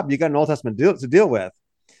 hey, Rob, you got an Old Testament to deal with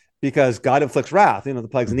because God inflicts wrath, the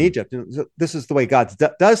plagues in Egypt. This is the way God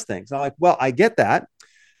does things. And I'm like, well, I get that,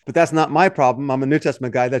 but that's not my problem. I'm a New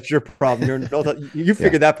Testament guy. That's your problem. You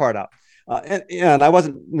figured that part out. And I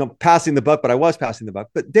wasn't, passing the buck, but I was passing the buck.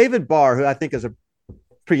 But David Barr, who I think is a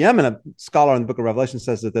preeminent scholar in the book of Revelation,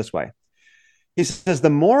 says it this way. He says, the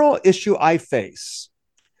moral issue I face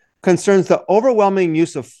concerns the overwhelming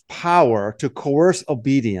use of power to coerce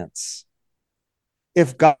obedience.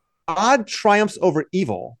 If God triumphs over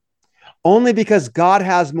evil only because God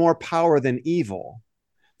has more power than evil,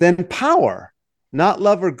 then power, not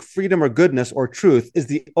love or freedom or goodness or truth, is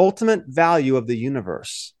the ultimate value of the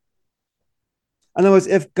universe. In other words,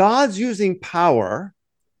 if God's using power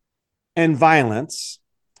and violence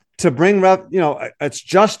to bring it's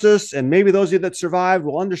justice, and maybe those of you that survived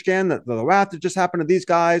will understand that the wrath that just happened to these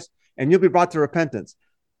guys, and you'll be brought to repentance.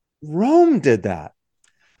 Rome did that.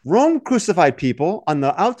 Rome crucified people on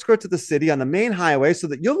the outskirts of the city on the main highway so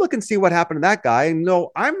that you'll look and see what happened to that guy and know,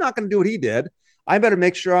 I'm not going to do what he did. I better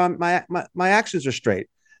make sure my actions are straight.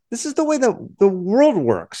 This is the way the world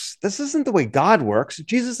works. This isn't the way God works.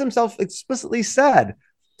 Jesus himself explicitly said,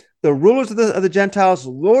 the rulers of the Gentiles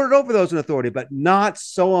lord it over those in authority, but not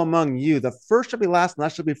so among you. The first shall be last, and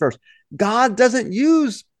last shall be first. God doesn't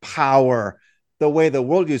use power the way the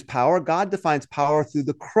world uses power. God defines power through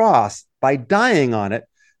the cross by dying on it,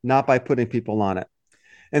 not by putting people on it.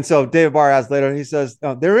 And so David Barr adds later, he says,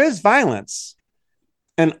 there is violence.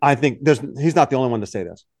 And I think he's not the only one to say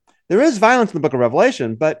this. There is violence in the book of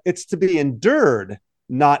Revelation, but it's to be endured,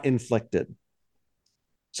 not inflicted.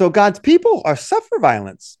 So God's people suffer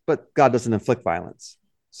violence, but God doesn't inflict violence.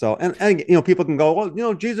 So, and people can go,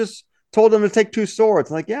 well, Jesus told them to take two swords.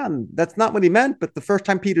 I'm like, yeah, that's not what he meant. But the first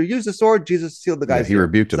time Peter used the sword, Jesus sealed the guy's he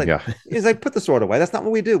rebuked him. He's like, put the sword away. That's not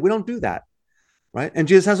what we do. We don't do that. Right. And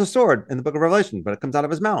Jesus has a sword in the book of Revelation, but it comes out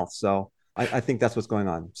of his mouth. So I think that's what's going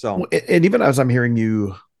on. So, and even as I'm hearing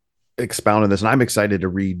you expound on this, and I'm excited to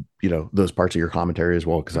read, those parts of your commentary as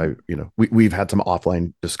well, because we've had some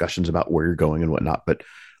offline discussions about where you're going and whatnot, but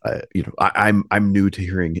I'm new to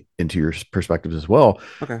hearing into your perspectives as well.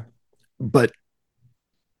 Okay. But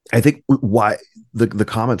I think why the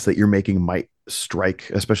comments that you're making might strike,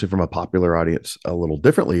 especially from a popular audience, a little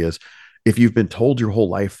differently is, if you've been told your whole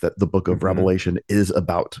life that the book of Revelation is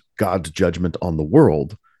about God's judgment on the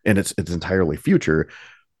world and it's entirely future,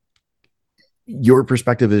 your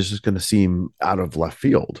perspective is just going to seem out of left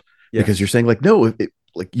field because you're saying no,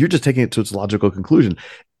 you're just taking it to its logical conclusion.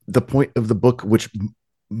 The point of the book, which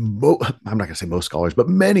I'm not going to say most scholars, but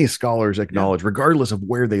many scholars acknowledge, regardless of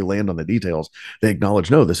where they land on the details, they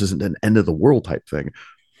acknowledge, no, this isn't an end of the world type thing.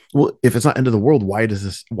 Well, if it's not end of the world, why do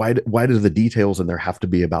the details in there have to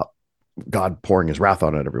be about God pouring his wrath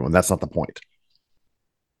on everyone? That's not the point.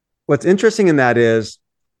 What's interesting in that is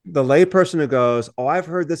the layperson who goes, oh, I've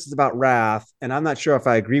heard this is about wrath, and I'm not sure if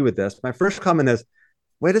I agree with this. My first comment is,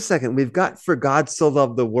 wait a second, we've got for God so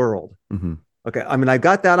loved the world. Mm-hmm. Okay, I mean, I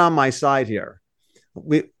got that on my side here.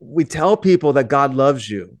 We tell people that God loves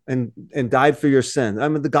you and died for your sin. I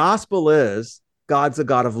mean, the gospel is God's a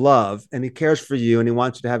God of love, and he cares for you, and he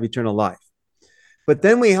wants you to have eternal life. But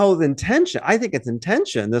then we hold intention. I think it's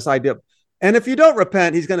intention, this idea. And if you don't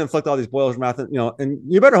repent, he's going to inflict all these boils from wrath, and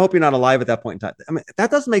you better hope you're not alive at that point in time. I mean,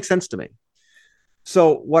 that doesn't make sense to me.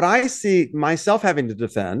 So what I see myself having to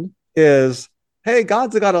defend is, hey,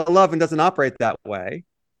 God's a God of love and doesn't operate that way.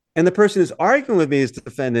 And the person who's arguing with me is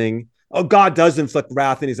defending, oh, God does inflict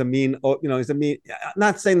wrath and he's a mean, he's a mean. I'm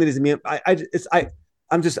not saying that he's a mean.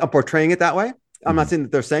 I'm portraying it that way. I'm not saying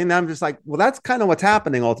that they're saying that. I'm just like, well, that's kind of what's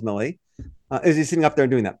happening ultimately. Is he sitting up there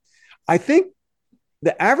and doing that? I think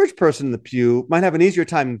the average person in the pew might have an easier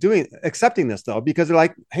time accepting this though, because they're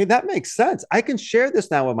like, hey, that makes sense. I can share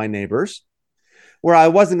this now with my neighbors, where I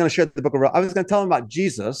wasn't going to share the book of, I was going to tell them about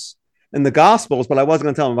Jesus and the Gospels, but I wasn't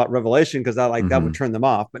going to tell them about Revelation because that would turn them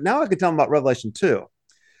off. But now I can tell them about Revelation too.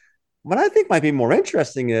 What I think might be more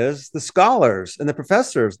interesting is the scholars and the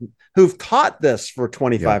professors who've taught this for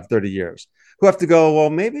 25, 30 years, who have to go, well,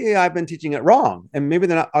 maybe I've been teaching it wrong. And maybe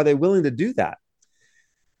they're not, are they willing to do that?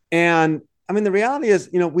 And I mean, the reality is,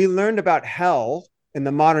 we learned about hell in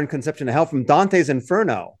the modern conception of hell from Dante's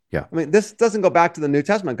Inferno. Yeah. I mean, this doesn't go back to the New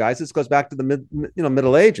Testament, guys. This goes back to the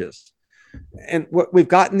Middle Ages. And what we've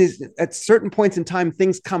gotten these, at certain points in time,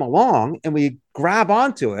 things come along and we grab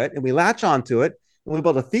onto it and we latch onto it and we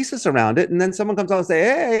build a thesis around it. And then someone comes out and say,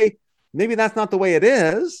 hey, maybe that's not the way it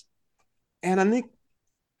is. And I think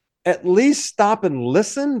at least stop and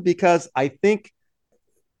listen, because I think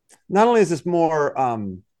not only is this more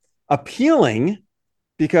appealing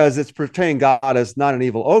because it's portraying God as not an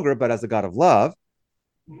evil ogre, but as a God of love,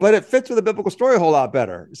 but it fits with the biblical story a whole lot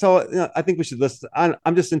better. So I think we should listen.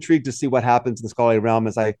 I'm just intrigued to see what happens in the scholarly realm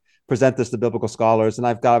as I present this to biblical scholars. And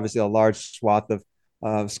I've got obviously a large swath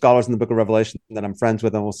of scholars in the book of Revelation that I'm friends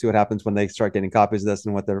with, and we'll see what happens when they start getting copies of this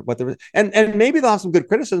and what they're and maybe they'll have some good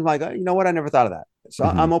criticism, like, you know what, I never thought of that. So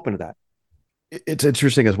I'm open to that. It's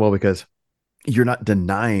interesting as well, because you're not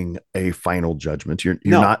denying a final judgment. You're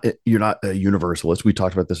not a universalist. We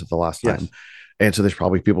talked about this at the last time. Yes. And so there's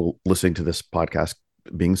probably people listening to this podcast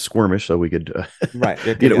being squirmish, so we could right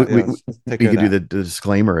we could do the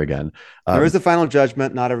disclaimer again. There is a final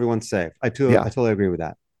judgment. Not everyone's safe. I totally agree with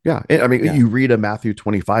that. Yeah. I mean, you read a Matthew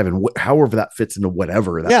 25 and however that fits into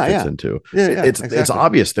whatever that fits into. It's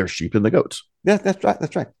obvious they're sheep and the goats. Yeah, that's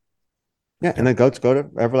right. Yeah. And the goats go to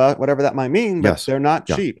whatever that might mean, but they're not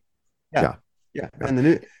sheep. Yeah. Yeah. And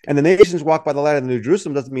the nations walk by the light of the New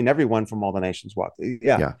Jerusalem doesn't mean everyone from all the nations walk.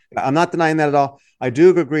 Yeah. I'm not denying that at all. I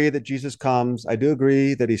do agree that Jesus comes. I do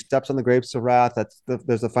agree that he steps on the grapes of wrath.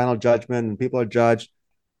 There's the final judgment and people are judged.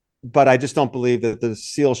 But I just don't believe that the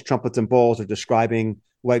seals, trumpets, and bowls are describing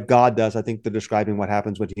what God does. I think they're describing what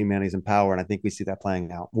happens when humanity's in power. And I think we see that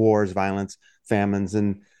playing out: wars, violence, famines,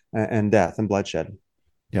 and death and bloodshed.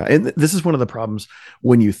 Yeah. And this is one of the problems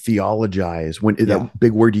when you theologize, when that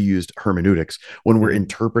big word you used, hermeneutics, when we're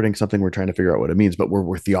interpreting something, we're trying to figure out what it means, but we're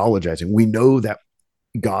theologizing. We know that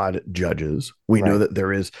God judges. We know that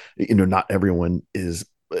there is, not everyone is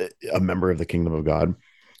a member of the kingdom of God.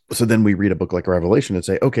 So then we read a book like Revelation and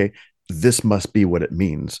say, okay, this must be what it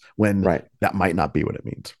means, when that might not be what it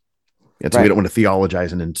means. And so we don't want to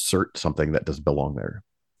theologize and insert something that doesn't belong there.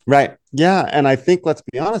 Right. Yeah. And I think, let's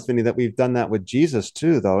be honest, Vinny, that we've done that with Jesus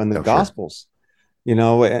too, though, in the Gospels,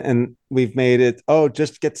 and we've made it,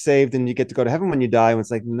 just get saved and you get to go to heaven when you die. And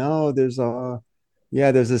it's like, no, there's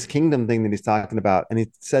this kingdom thing that he's talking about. And he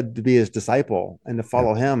said to be his disciple and to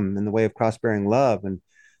follow him in the way of cross-bearing love. And,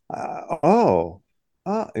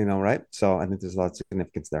 right. So I think there's a lot of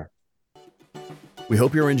significance there. We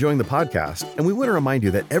hope you're enjoying the podcast, and we want to remind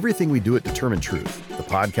you that everything we do at Determined Truth, the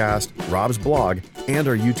podcast, Rob's blog, and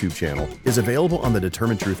our YouTube channel, is available on the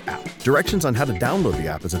Determined Truth app. Directions on how to download the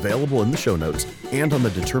app is available in the show notes and on the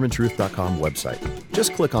determinedtruth.com website.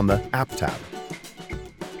 Just click on the app tab.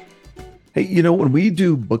 Hey, when we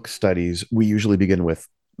do book studies, we usually begin with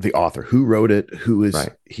the author. Who wrote it? Who is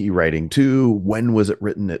he writing to? When was it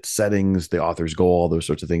written? Its settings, the author's goal, all those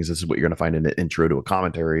sorts of things. This is what you're going to find in an intro to a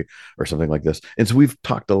commentary or something like this. And so we've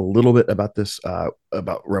talked a little bit about this,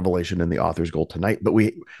 about Revelation and the author's goal tonight, but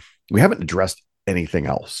we haven't addressed anything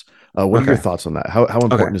else. What are your thoughts on that? How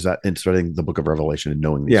important is that in studying the book of Revelation and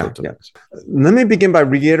knowing these sorts of things? Let me begin by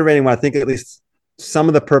reiterating what I think at least some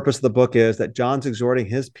of the purpose of the book is, that John's exhorting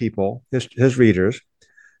his people, his readers,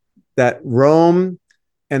 that Rome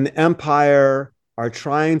and the empire are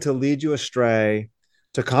trying to lead you astray,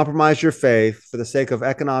 to compromise your faith for the sake of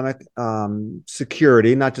economic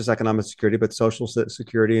security, not just economic security, but social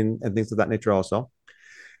security and things of that nature also.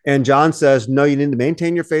 And John says, no, you need to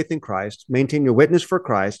maintain your faith in Christ, maintain your witness for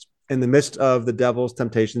Christ in the midst of the devil's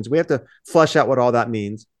temptations. We have to flesh out what all that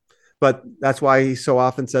means. But that's why he so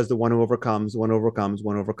often says the one who overcomes, the one who overcomes,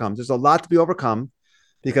 one who overcomes. There's a lot to be overcome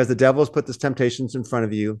because the devil has put these temptations in front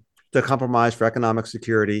of you to compromise for economic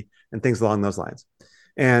security and things along those lines.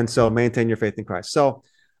 And so maintain your faith in Christ. So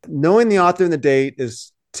knowing the author and the date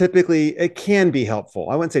is typically, it can be helpful.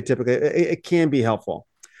 I wouldn't say typically, it can be helpful.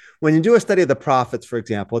 When you do a study of the prophets, for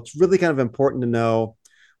example, it's really kind of important to know,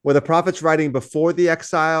 were the prophets writing before the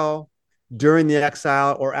exile, during the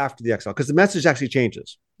exile, or after the exile? Because the message actually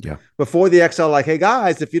changes. Yeah. Before the exile, like, hey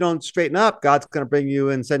guys, if you don't straighten up, God's going to bring you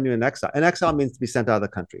and send you in exile. And exile means to be sent out of the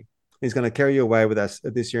country. He's going to carry you away with us,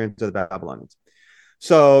 the Assyrians or the Babylonians.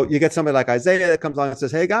 So you get somebody like Isaiah that comes along and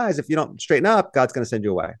says, hey guys, if you don't straighten up, God's going to send you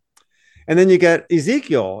away. And then you get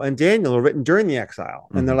Ezekiel and Daniel are written during the exile.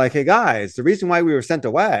 And they're like, hey guys, the reason why we were sent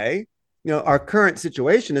away, our current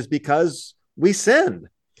situation is because we sinned.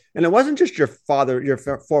 And it wasn't just your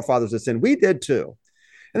forefathers that sinned. We did too.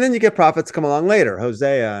 And then you get prophets come along later,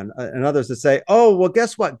 Hosea and others that say, oh, well,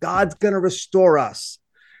 guess what? God's going to restore us.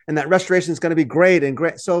 And that restoration is going to be great and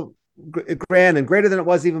great. So grand and greater than it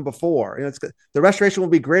was even before. The restoration will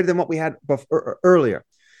be greater than what we had earlier.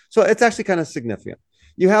 So it's actually kind of significant.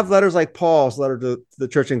 You have letters like Paul's letter to the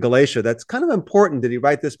church in Galatia. That's kind of important. Did he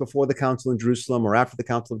write this before the council in Jerusalem or after the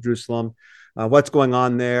council of Jerusalem? What's going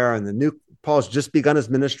on there? And Paul's just begun his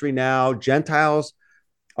ministry now. Gentiles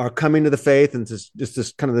are coming to the faith, and it's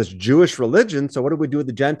this kind of this Jewish religion. So what do we do with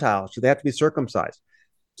the Gentiles? Do they have to be circumcised?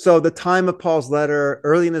 So the time of Paul's letter,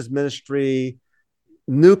 early in his ministry,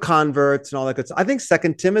 new converts and all that good stuff. I think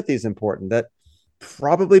 2 Timothy is important. That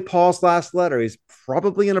probably Paul's last letter. He's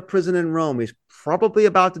probably in a prison in Rome. He's probably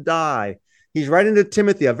about to die. He's writing to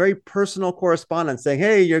Timothy a very personal correspondence saying,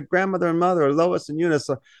 hey, your grandmother and mother, Lois and Eunice,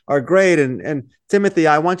 are great. And Timothy,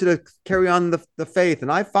 I want you to carry on the faith.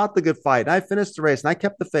 And I fought the good fight. And I finished the race and I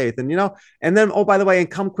kept the faith. And, and then, oh, by the way,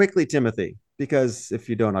 and come quickly, Timothy, because if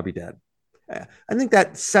you don't, I'll be dead. I think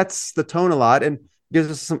that sets the tone a lot and gives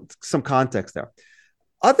us some context there.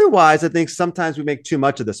 Otherwise, I think sometimes we make too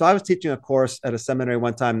much of this. So I was teaching a course at a seminary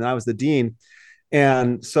one time, and I was the dean.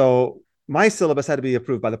 And so my syllabus had to be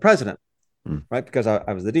approved by the president, right? Because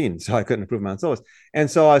I was the dean, so I couldn't approve my own syllabus.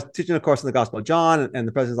 And so I was teaching a course on the Gospel of John, and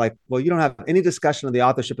the president's like, well, you don't have any discussion of the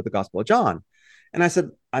authorship of the Gospel of John. And I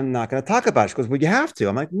said, I'm not going to talk about it. She goes, well, you have to.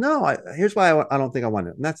 I'm like, no, here's why I don't think I want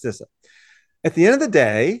to. And that's this. At the end of the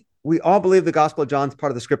day, we all believe the Gospel of John's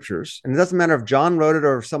part of the scriptures. And it doesn't matter if John wrote it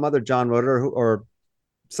or if some other John wrote it or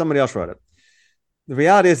somebody else wrote it. The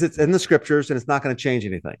reality is it's in the scriptures and it's not going to change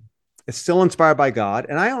anything. It's still inspired by God.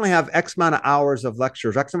 And I only have X amount of hours of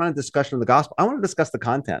lectures, X amount of discussion of the gospel. I want to discuss the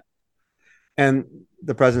content. And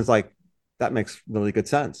the president's like, that makes really good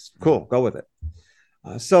sense. Cool, go with it.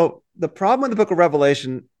 So the problem with the book of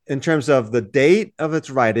Revelation in terms of the date of its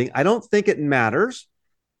writing, I don't think it matters.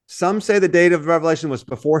 Some say the date of Revelation was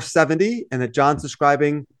before 70 and that John's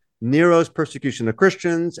describing Nero's persecution of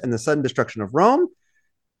Christians and the sudden destruction of Rome.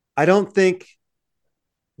 I don't think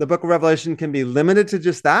the book of Revelation can be limited to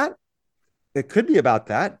just that. It could be about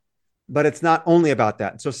that, but it's not only about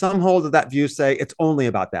that. So some hold of that view say it's only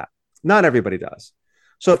about that. Not everybody does.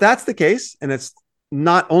 So if that's the case, and it's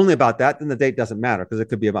not only about that, then the date doesn't matter because it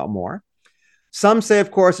could be about more. Some say,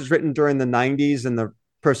 of course, it's written during the 90s and the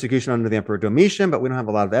persecution under the Emperor Domitian, but we don't have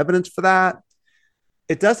a lot of evidence for that.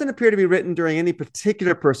 It doesn't appear to be written during any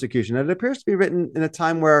particular persecution. It appears to be written in a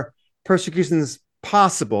time where persecution is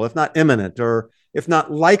possible, if not imminent, or if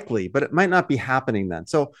not likely, but it might not be happening then.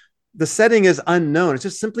 So the setting is unknown. It's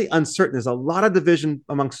just simply uncertain. There's a lot of division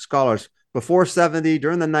amongst scholars before 70,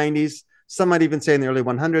 during the 90s. Some might even say in the early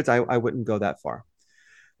 100s. I wouldn't go that far.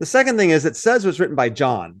 The second thing is it says it was written by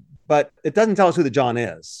John, but it doesn't tell us who the John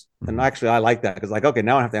is. And actually, I like that because okay,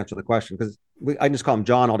 now I have to answer the question because I can just call him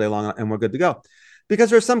John all day long and we're good to go. Because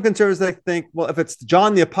there's some conservatives that think, well, if it's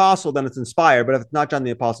John the Apostle, then it's inspired. But if it's not John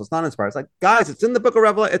the Apostle, it's not inspired. It's like, guys, it's in the book of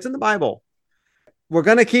Revelation. It's in the Bible. We're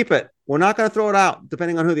going to keep it. We're not going to throw it out,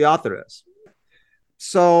 depending on who the author is.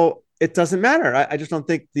 So it doesn't matter. I just don't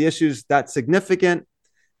think the issue's that significant.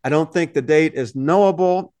 I don't think the date is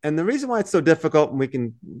knowable. And the reason why it's so difficult, and we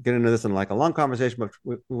can get into this in like a long conversation, but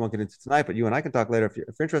we won't get into tonight, but you and I can talk later if you're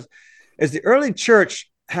interested, is the early church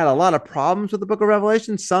had a lot of problems with the book of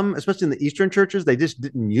Revelation. Some, especially in the Eastern churches, they just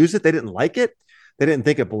didn't use it. They didn't like it. They didn't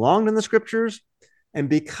think it belonged in the scriptures. And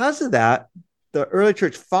because of that, the early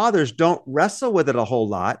church fathers don't wrestle with it a whole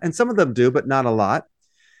lot. And some of them do, but not a lot.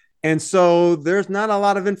 And so there's not a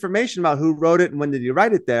lot of information about who wrote it and when did he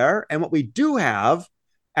write it there. And what we do have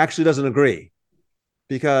actually doesn't agree,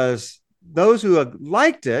 because those who have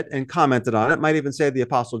liked it and commented on it might even say the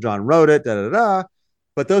Apostle John wrote it,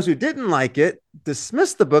 but those who didn't like it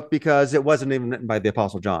dismissed the book because it wasn't even written by the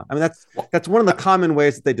Apostle John. I mean, that's one of the common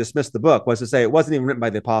ways that they dismissed the book, was to say it wasn't even written by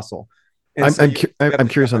the Apostle. And I'm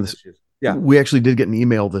curious on this. Issues. Yeah, we actually did get an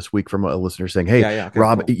email this week from a listener saying, "Hey, okay,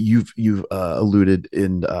 Rob, cool. you've alluded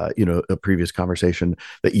in a previous conversation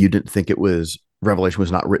that you didn't think it was Revelation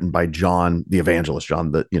was not written by John, the evangelist,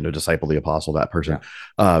 John, the disciple, the apostle, that person."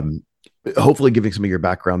 Yeah. Hopefully, giving some of your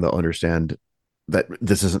background, they'll understand that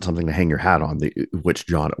this isn't something to hang your hat on, which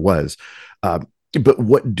John it was. But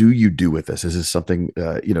what do you do with this? Is this something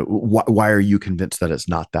why are you convinced that it's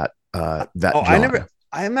not that John?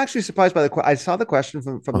 I am actually surprised by I saw the question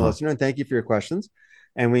from the listener, and thank you for your questions.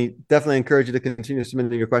 And we definitely encourage you to continue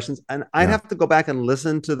submitting your questions. And I'd have to go back and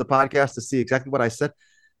listen to the podcast to see exactly what I said,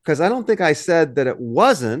 because I don't think I said that it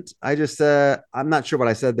wasn't. I just said, I'm not sure what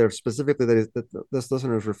I said there specifically that this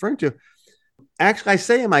listener is referring to. Actually, I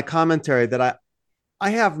say in my commentary that I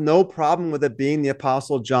have no problem with it being the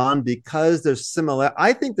Apostle John, because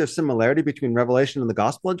I think there's similarity between Revelation and the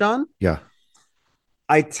Gospel of John. Yeah.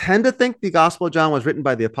 I tend to think the Gospel of John was written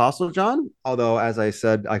by the Apostle John, although, as I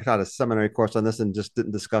said, I taught a seminary course on this and just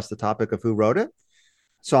didn't discuss the topic of who wrote it.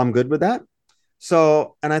 So I'm good with that.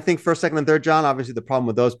 So, and I think 1st, 2nd, and 3rd John, obviously the problem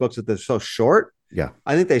with those books is that they're so short. Yeah.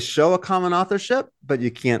 I think they show a common authorship, but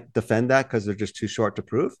you can't defend that because they're just too short to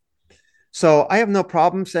prove. So I have no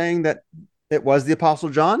problem saying that it was the Apostle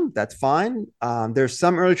John. That's fine. There's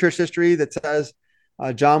some early church history that says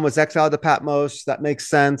John was exiled to Patmos. That makes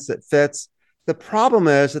sense. It fits. The problem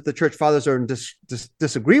is that the church fathers are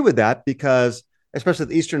disagree with that, because, especially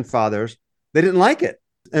the Eastern fathers, they didn't like it.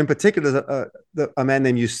 In particular, a man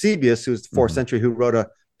named Eusebius, who's the 4th century, who wrote a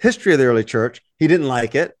history of the early church. He didn't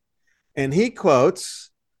like it. And he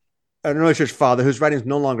quotes an early church father whose writings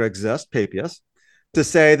no longer exist, Papias, to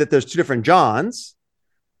say that there's two different Johns.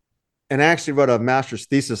 And I actually wrote a master's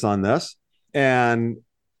thesis on this. And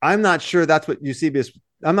I'm not sure that's what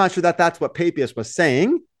I'm not sure that that's what Papias was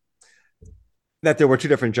saying, that there were two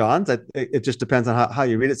different Johns. It just depends on how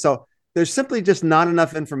you read it. So there's simply just not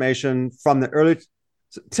enough information from the early.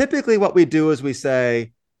 So typically what we do is we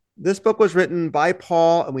say, this book was written by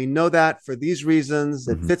Paul, and we know that for these reasons.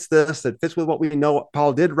 It fits this. It fits with what we know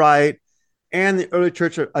Paul did write. And the early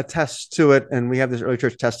church attests to it, and we have this early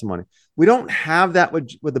church testimony. We don't have that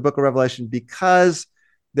with the book of Revelation, because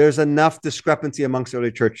there's enough discrepancy amongst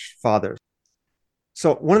early church fathers.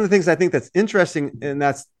 So one of the things I think that's interesting, and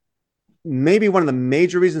that's maybe one of the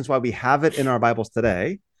major reasons why we have it in our Bibles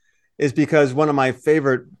today is because one of my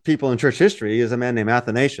favorite people in church history is a man named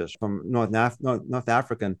Athanasius from North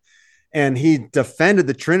African, and he defended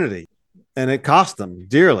the Trinity, and it cost him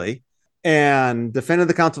dearly. And defended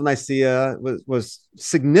the Council of Nicaea, was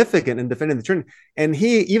significant in defending the Trinity. And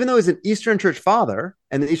he, even though he's an Eastern Church father,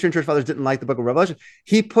 and the Eastern Church fathers didn't like the Book of Revelation,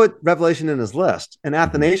 he put Revelation in his list. And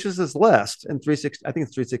Athanasius's list in 360, I think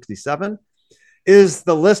it's 367, is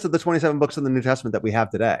the list of the 27 books of the New Testament that we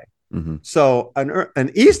have today. So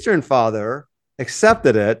an Eastern father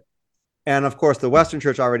accepted it, and of course the Western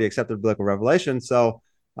Church already accepted the Book of Revelation. So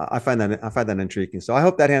I find that intriguing. So I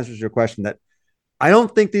hope that answers your question. That I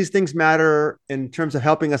don't think these things matter in terms of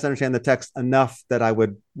helping us understand the text enough that I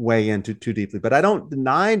would weigh into too deeply. But I don't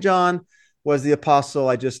deny John was the apostle.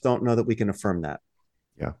 I just don't know that we can affirm that.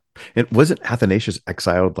 Yeah. And wasn't Athanasius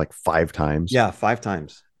exiled like 5 times? Yeah, 5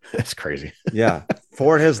 times. That's crazy. Yeah,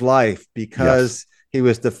 for his life, because he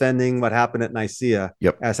was defending what happened at Nicaea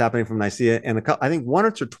as happening from Nicaea. And I think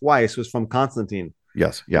once or twice was from Constantine.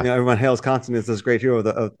 Yes. Yeah. Everyone hails Constantine as this great hero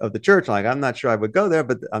of the church. Like, I'm not sure I would go there,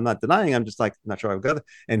 but I'm not denying. I'm just like, not sure I would go there.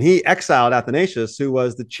 And he exiled Athanasius, who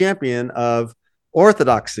was the champion of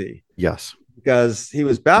orthodoxy. Yes. Because he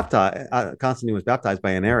was baptized. Constantine was baptized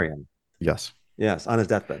by an Arian. Yes. Yes. On his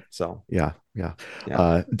deathbed. So, yeah.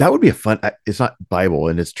 That would be a fun, it's not Bible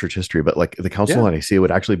and it's church history, but like the Council of Nicaea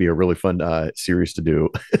would actually be a really fun series to do.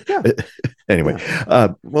 Anyway,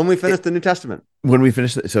 when we finish the New Testament,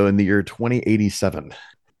 so in the year 2087,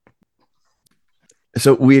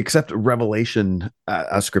 so we accept Revelation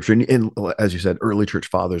as scripture, and as you said, early church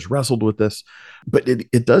fathers wrestled with this, but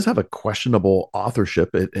it does have a questionable authorship,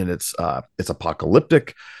 and it's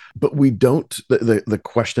apocalyptic, but we don't. The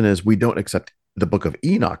question is, we don't accept the Book of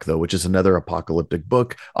Enoch, though, which is another apocalyptic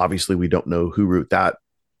book. Obviously, we don't know who wrote that.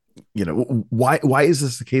 Why is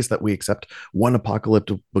this the case that we accept one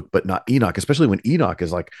apocalyptic book but not Enoch, especially when Enoch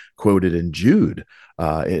is like quoted in Jude?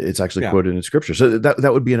 It's actually quoted in scripture. So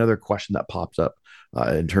that would be another question that pops up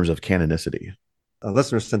in terms of canonicity. A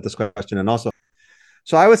listener sent this question, and also,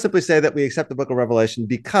 so I would simply say that we accept the Book of Revelation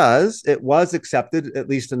because it was accepted at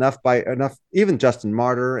least enough, even Justin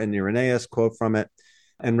Martyr and Irenaeus quote from it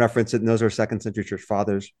and reference it, and those are 2nd century church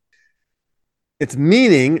fathers. Its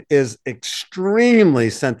meaning is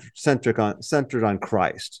extremely centered on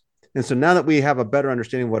Christ. And so now that we have a better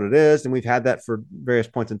understanding of what it is, and we've had that for various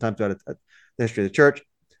points in time throughout the history of the church,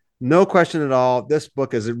 no question at all, this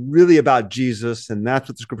book is really about Jesus, and that's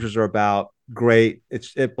what the scriptures are about. Great.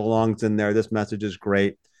 It belongs in there. This message is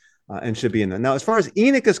great and should be in there. Now, as far as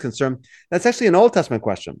Enoch is concerned, that's actually an Old Testament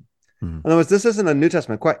question. In other words, this isn't a New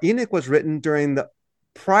Testament question. Enoch was written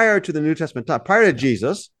prior to the New Testament time, prior to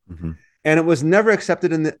Jesus, and it was never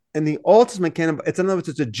accepted in the Old Testament canon. In other words,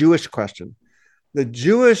 it's a Jewish question. The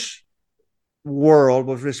Jewish world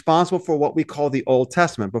was responsible for what we call the Old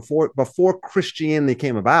Testament before Christianity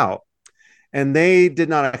came about, and they did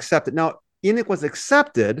not accept it. Now, Enoch was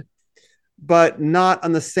accepted, but not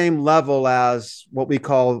on the same level as what we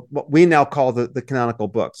now call the canonical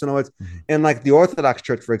books. In other words, in like the Orthodox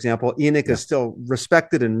Church, for example, Enoch is still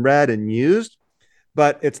respected and read and used,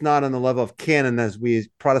 but it's not on the level of canon as we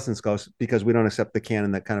Protestants go, because we don't accept the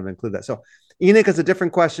canon that kind of include that. So Enoch is a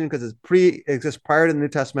different question because it exists prior to the New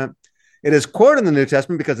Testament. It is quoted in the New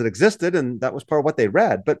Testament because it existed, and that was part of what they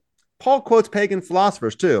read. But Paul quotes pagan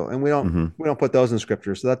philosophers too, and we don't put those in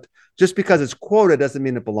scripture. So that just because it's quoted doesn't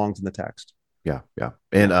mean it belongs in the text. Yeah.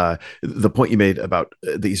 And the point you made about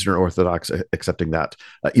the Eastern Orthodox accepting that,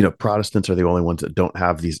 Protestants are the only ones that don't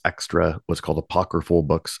have these extra, what's called apocryphal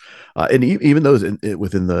books. And even those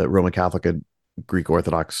within the Roman Catholic and Greek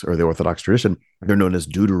Orthodox or the Orthodox tradition, they're known as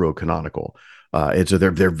deuterocanonical. And so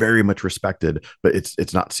they're very much respected, but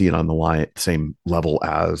it's not seen on the same level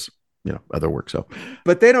as other works. So,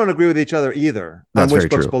 but they don't agree with each other either on which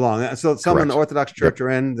books true. belong. So some Correct. in the Orthodox Church are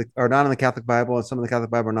not in the Catholic Bible, and some in the Catholic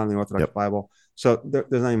Bible are not in the Orthodox Bible. So there's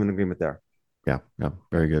not even an agreement there. Yeah,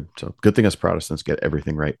 very good. So good thing us Protestants get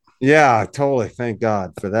everything right. Yeah, totally. Thank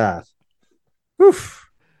God for that. Oof.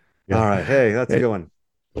 Yeah. All right. Hey, that's a good one.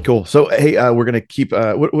 Cool. So, hey, we're going to keep,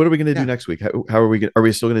 what are we going to do next week? How are we are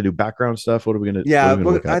we still going to do background stuff? What are we going to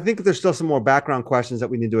but I think there's still some more background questions that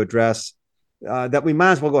we need to address that we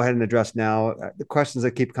might as well go ahead and address now. The questions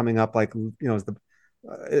that keep coming up, like,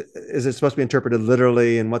 is it supposed to be interpreted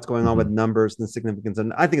literally, and what's going on with numbers and the significance?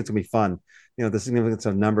 And I think it's going to be fun. The significance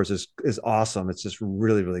of numbers is awesome. It's just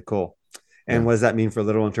really, really cool. And what does that mean for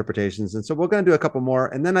literal interpretations? And so we're going to do a couple more.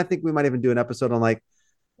 And then I think we might even do an episode on like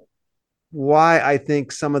why I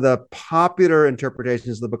think some of the popular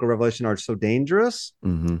interpretations of the Book of Revelation are so dangerous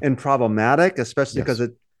and problematic, especially because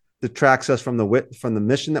detracts us from the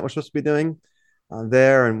mission that we're supposed to be doing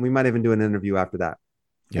there. And we might even do an interview after that.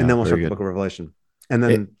 And then we'll start the book of Revelation. And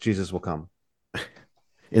then Jesus will come.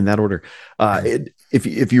 In that order.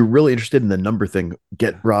 If you're really interested in the number thing,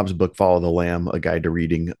 get Rob's book, Follow the Lamb, A Guide to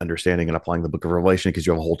Reading, Understanding, and Applying the Book of Revelation, because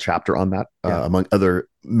you have a whole chapter on that, among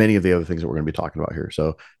many of the other things that we're going to be talking about here.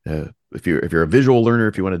 So if you're a visual learner,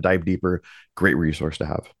 if you want to dive deeper, great resource to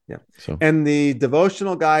have. Yeah. So, and the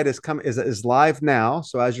devotional guide is live now.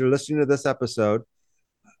 So as you're listening to this episode,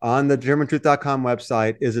 on the GermanTruth.com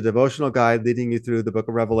website is a devotional guide leading you through the book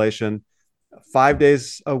of Revelation, 5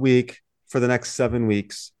 days a week for the next 7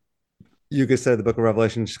 weeks. You could say the book of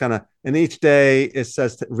Revelation, just kind of, and each day it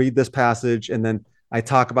says to read this passage, and then I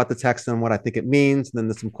talk about the text and what I think it means. And then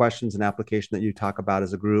there's some questions and application that you talk about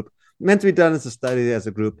as a group, meant to be done as a study as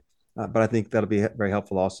a group. But I think that'll be very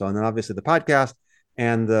helpful also. And then obviously the podcast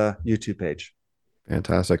and the YouTube page.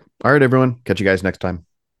 Fantastic. All right, everyone. Catch you guys next time.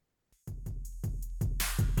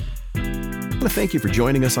 I want to thank you for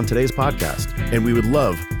joining us on today's podcast, and we would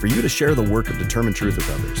love for you to share the work of Determined Truth with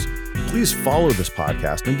others. Please follow this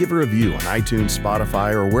podcast and give a review on iTunes,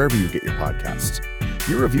 Spotify, or wherever you get your podcasts.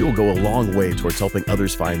 Your review will go a long way towards helping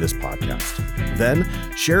others find this podcast. Then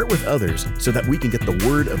share it with others so that we can get the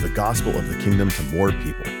word of the gospel of the kingdom to more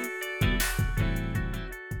people.